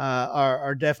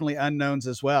 are definitely unknowns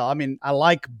as well. I mean, I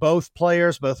like both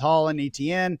players, both Hall and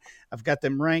Etienne. I've got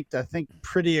them ranked, I think,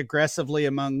 pretty aggressively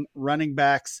among running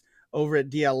backs over at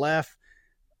DLF,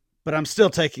 but I'm still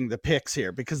taking the picks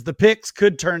here because the picks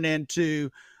could turn into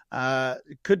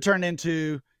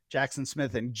Jackson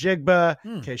Smith and Jigba,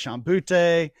 Keyshawn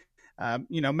Butte,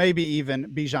 maybe even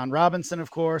Bijan Robinson,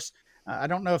 of course. I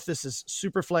don't know if this is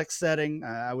super flex setting.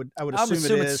 I would assume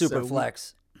it is. It's super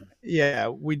flex.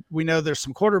 We know there's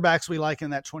some quarterbacks we like in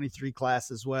that 23 class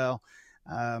as well.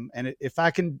 And if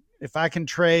I can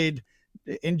trade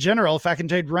in general, if I can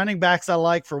trade running backs I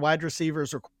like for wide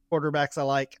receivers or quarterbacks I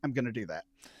like, I'm going to do that.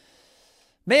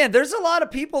 Man, there's a lot of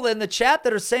people in the chat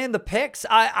that are saying the picks.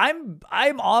 I'm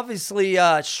obviously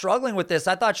struggling with this.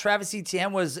 I thought Travis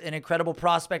Etienne was an incredible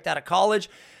prospect out of college.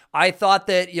 I thought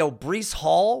that, Breece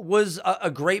Hall was a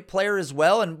great player as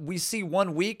well. And we see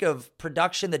 1 week of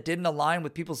production that didn't align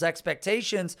with people's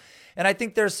expectations. And I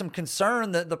think there's some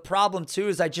concern that the problem too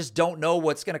is I just don't know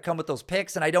what's going to come with those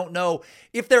picks. And I don't know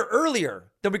if they're earlier,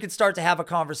 then we could start to have a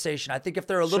conversation. I think if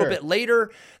they're a little bit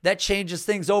later, that changes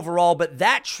things overall. But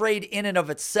that trade in and of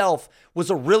itself was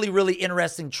a really, really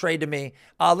interesting trade to me.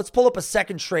 Let's pull up a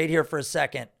second trade here for a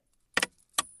second.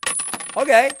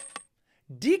 Okay.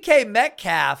 DK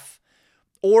Metcalf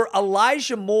or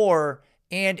Elijah Moore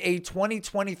and a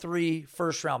 2023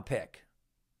 first-round pick?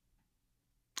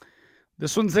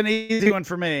 This one's an easy one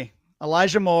for me.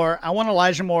 Elijah Moore. I want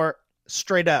Elijah Moore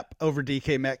straight up over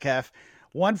DK Metcalf.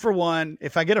 1 for 1.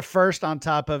 If I get a first on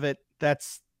top of it,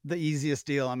 that's the easiest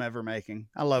deal I'm ever making.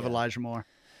 I love Elijah Moore.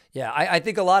 Yeah, I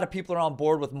think a lot of people are on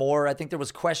board with Moore. I think there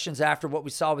was questions after what we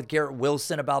saw with Garrett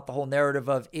Wilson about the whole narrative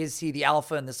of, is he the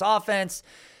alpha in this offense?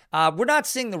 We're not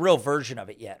seeing the real version of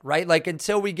it yet, right? Like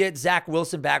until we get Zach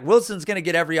Wilson back, Wilson's going to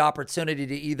get every opportunity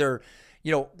to either,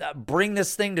 bring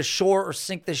this thing to shore or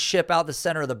sink this ship out the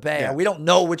center of the bay. Yeah. We don't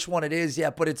know which one it is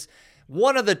yet, but it's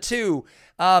one of the two.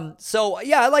 So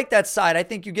I like that side. I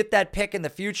think you get that pick in the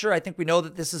future. I think we know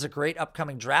that this is a great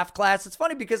upcoming draft class. It's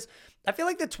funny because I feel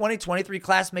like the 2023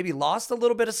 class maybe lost a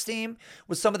little bit of steam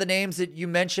with some of the names that you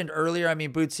mentioned earlier. I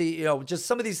mean, Bootsy, just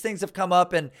some of these things have come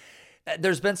up and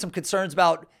there's been some concerns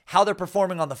about how they're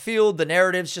performing on the field, the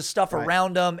narratives, just stuff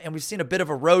around them. And we've seen a bit of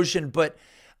erosion, but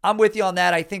I'm with you on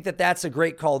that. I think that that's a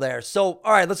great call there. So,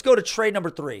 all right, let's go to trade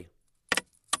number 3.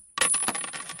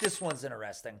 This one's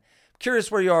interesting.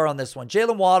 Curious where you are on this one.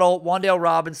 Jalen Waddle, Wan'Dale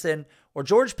Robinson, or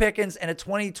George Pickens and a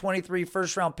 2023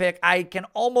 first-round pick. I can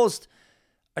almost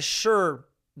assure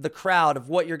the crowd of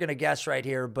what you're going to guess right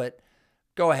here, but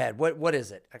go ahead. What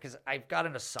is it? Because I've got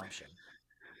an assumption.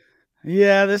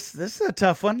 Yeah, this is a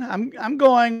tough one. I'm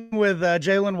going with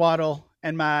Jalen Waddle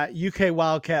and my UK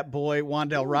Wildcat boy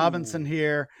Wan'Dale Robinson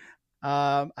here.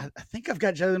 I think I've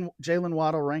got Jalen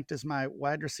Waddle ranked as my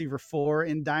wide receiver 4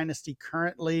 in Dynasty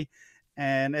currently,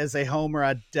 and as a homer,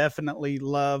 I definitely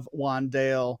love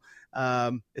Wan'Dale.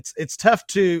 It's tough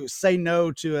to say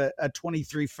no to a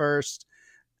 23 first,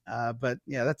 but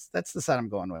yeah, that's the side I'm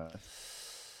going with.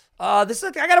 I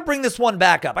got to bring this one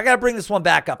back up.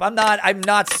 I'm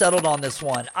not settled on this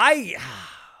one.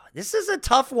 This is a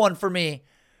tough one for me,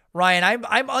 Ryan.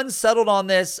 I'm unsettled on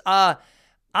this. I'm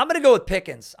going to go with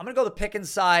Pickens. I'm going to go the Pickens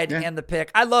side and the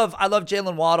pick. I love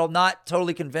Jalen Waddle. Not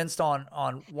totally convinced on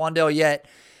Wan'Dale yet.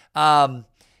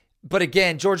 But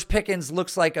again, George Pickens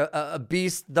looks like a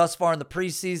beast thus far in the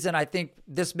preseason. I think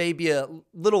this may be a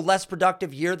little less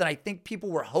productive year than I think people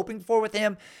were hoping for with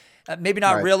him. Maybe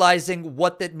not realizing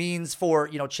what that means for,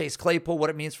 Chase Claypool,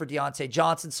 what it means for Deontay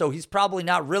Johnson. So he's probably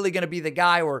not really going to be the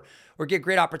guy or get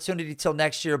great opportunity till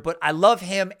next year. But I love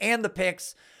him and the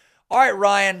picks. All right,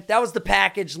 Ryan, that was the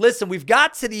package. Listen, we've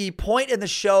got to the point in the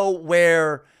show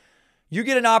where you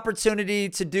get an opportunity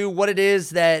to do what it is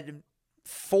that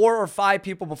 4 or 5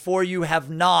 people before you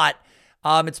have not.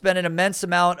 It's been an immense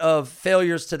amount of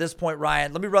failures to this point,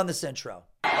 Ryan. Let me run this intro.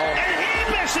 And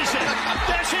he misses it.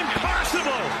 That's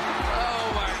impossible.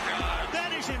 Oh, my God.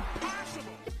 That is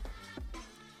impossible.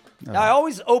 Now, I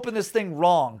always open this thing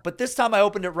wrong, but this time I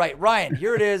opened it right. Ryan,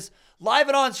 here it is. Live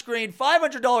and on screen,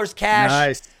 $500 cash.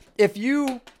 Nice. If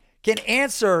you can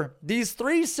answer these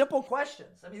 3 simple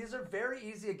questions. I mean, these are very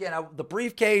easy. Again, the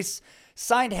briefcase,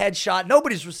 signed headshot.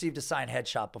 Nobody's received a signed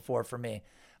headshot before for me.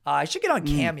 I should get on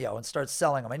Cameo and start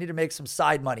selling them. I need to make some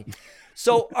side money.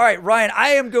 So, all right, Ryan, I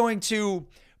am going to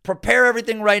prepare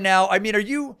everything right now. I mean,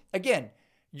 you're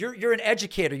an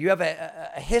educator. You have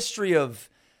a history of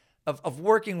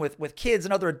working with kids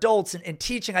and other adults and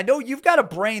teaching. I know you've got a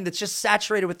brain that's just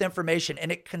saturated with information,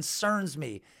 and it concerns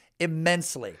me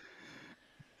immensely.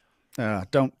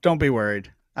 Don't be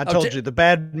worried. I told you the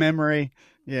bad memory.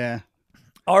 Yeah.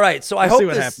 All right, so I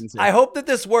hope that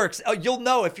this works. You'll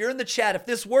know if you're in the chat. If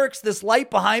this works, this light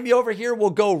behind me over here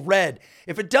will go red.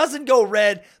 If it doesn't go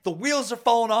red, the wheels are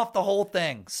falling off the whole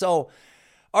thing. So,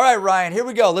 all right, Ryan, here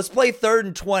we go. Let's play 3rd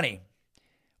and 20.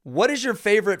 What is your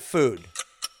favorite food?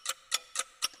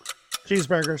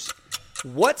 Cheeseburgers.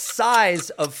 What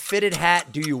size of fitted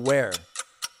hat do you wear?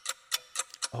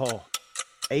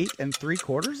 8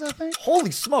 3/4, I think.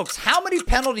 Holy smokes. How many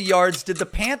penalty yards did the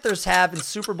Panthers have in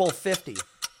Super Bowl 50?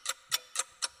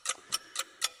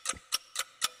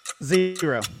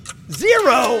 0.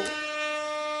 0?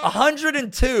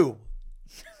 102.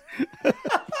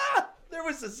 There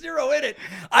there was a 0 in it.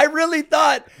 I really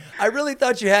thought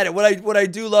you had it. What I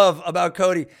do love about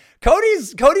Cody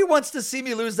wants to see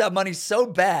me lose that money so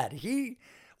bad.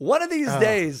 One of these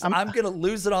days, I'm going to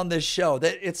lose it on this show.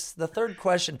 That it's the third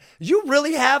question. You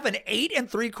really have an 8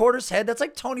 3/4 head? That's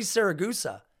like Tony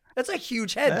Saragusa. That's a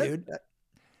huge head, dude.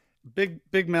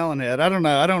 Big melon head. I don't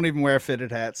know. I don't even wear a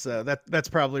fitted hat, so that's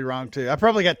probably wrong too. I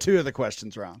probably got 2 of the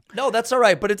questions wrong. No, that's all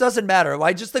right, but it doesn't matter.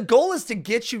 The goal is to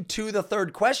get you to the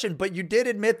third question, but you did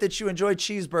admit that you enjoy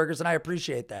cheeseburgers, and I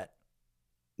appreciate that.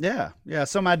 Yeah.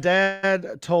 So my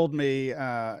dad told me,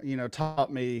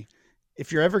 taught me,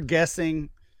 if you're ever guessing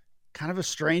kind of a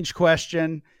strange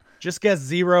question, just guess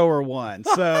 0 or 1.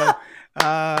 So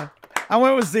I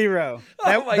went with 0.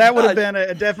 That would have been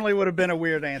definitely would have been a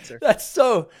weird answer. That's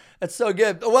so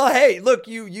good. Well, hey, look,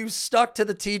 you stuck to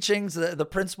the teachings, the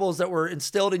principles that were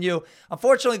instilled in you.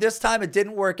 Unfortunately, this time it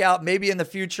didn't work out. Maybe in the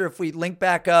future, if we link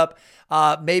back up,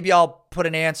 maybe I'll put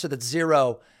an answer that's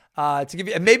 0 to give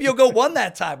you, and maybe you'll go 1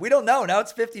 that time. We don't know. Now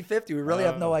it's 50-50. We really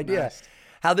have no idea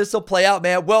how this will play out,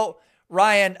 man. Well,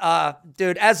 Ryan,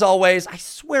 dude, as always, I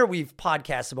swear we've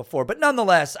podcasted before, but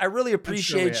nonetheless, I really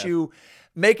appreciate you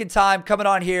making time, coming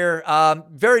on here.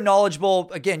 Very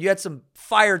knowledgeable. Again, you had some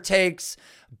fire takes,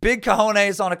 big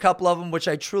cojones on a couple of them, which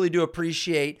I truly do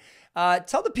appreciate.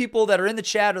 Tell the people that are in the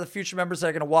chat or the future members that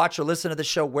are going to watch or listen to the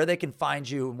show where they can find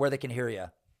you and where they can hear you.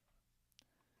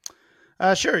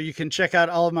 Sure. You can check out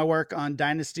all of my work on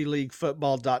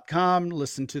dynastyleaguefootball.com,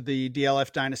 listen to the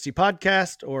DLF Dynasty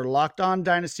podcast or Locked On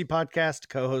Dynasty podcast,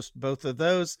 co-host both of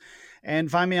those, and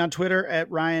find me on Twitter at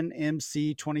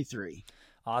RyanMC23.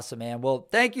 Awesome, man. Well,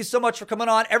 thank you so much for coming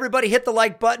on. Everybody hit the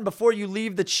like button before you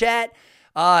leave the chat.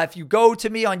 If you go to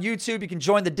me on YouTube, you can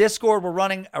join the Discord. We're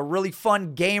running a really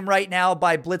fun game right now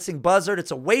by Blitzing Buzzard.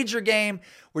 It's a wager game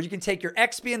where you can take your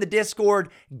XP in the Discord,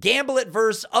 gamble it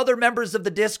versus other members of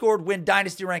the Discord, win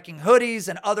Dynasty Ranking hoodies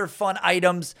and other fun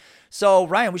items. So,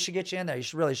 Ryan, we should get you in there. You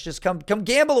should just come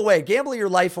gamble away. Gamble your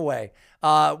life away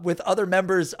with other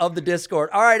members of the Discord.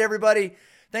 All right, everybody.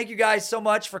 Thank you guys so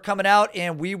much for coming out,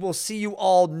 and we will see you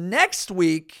all next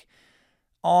week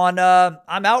on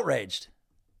I'm Outraged.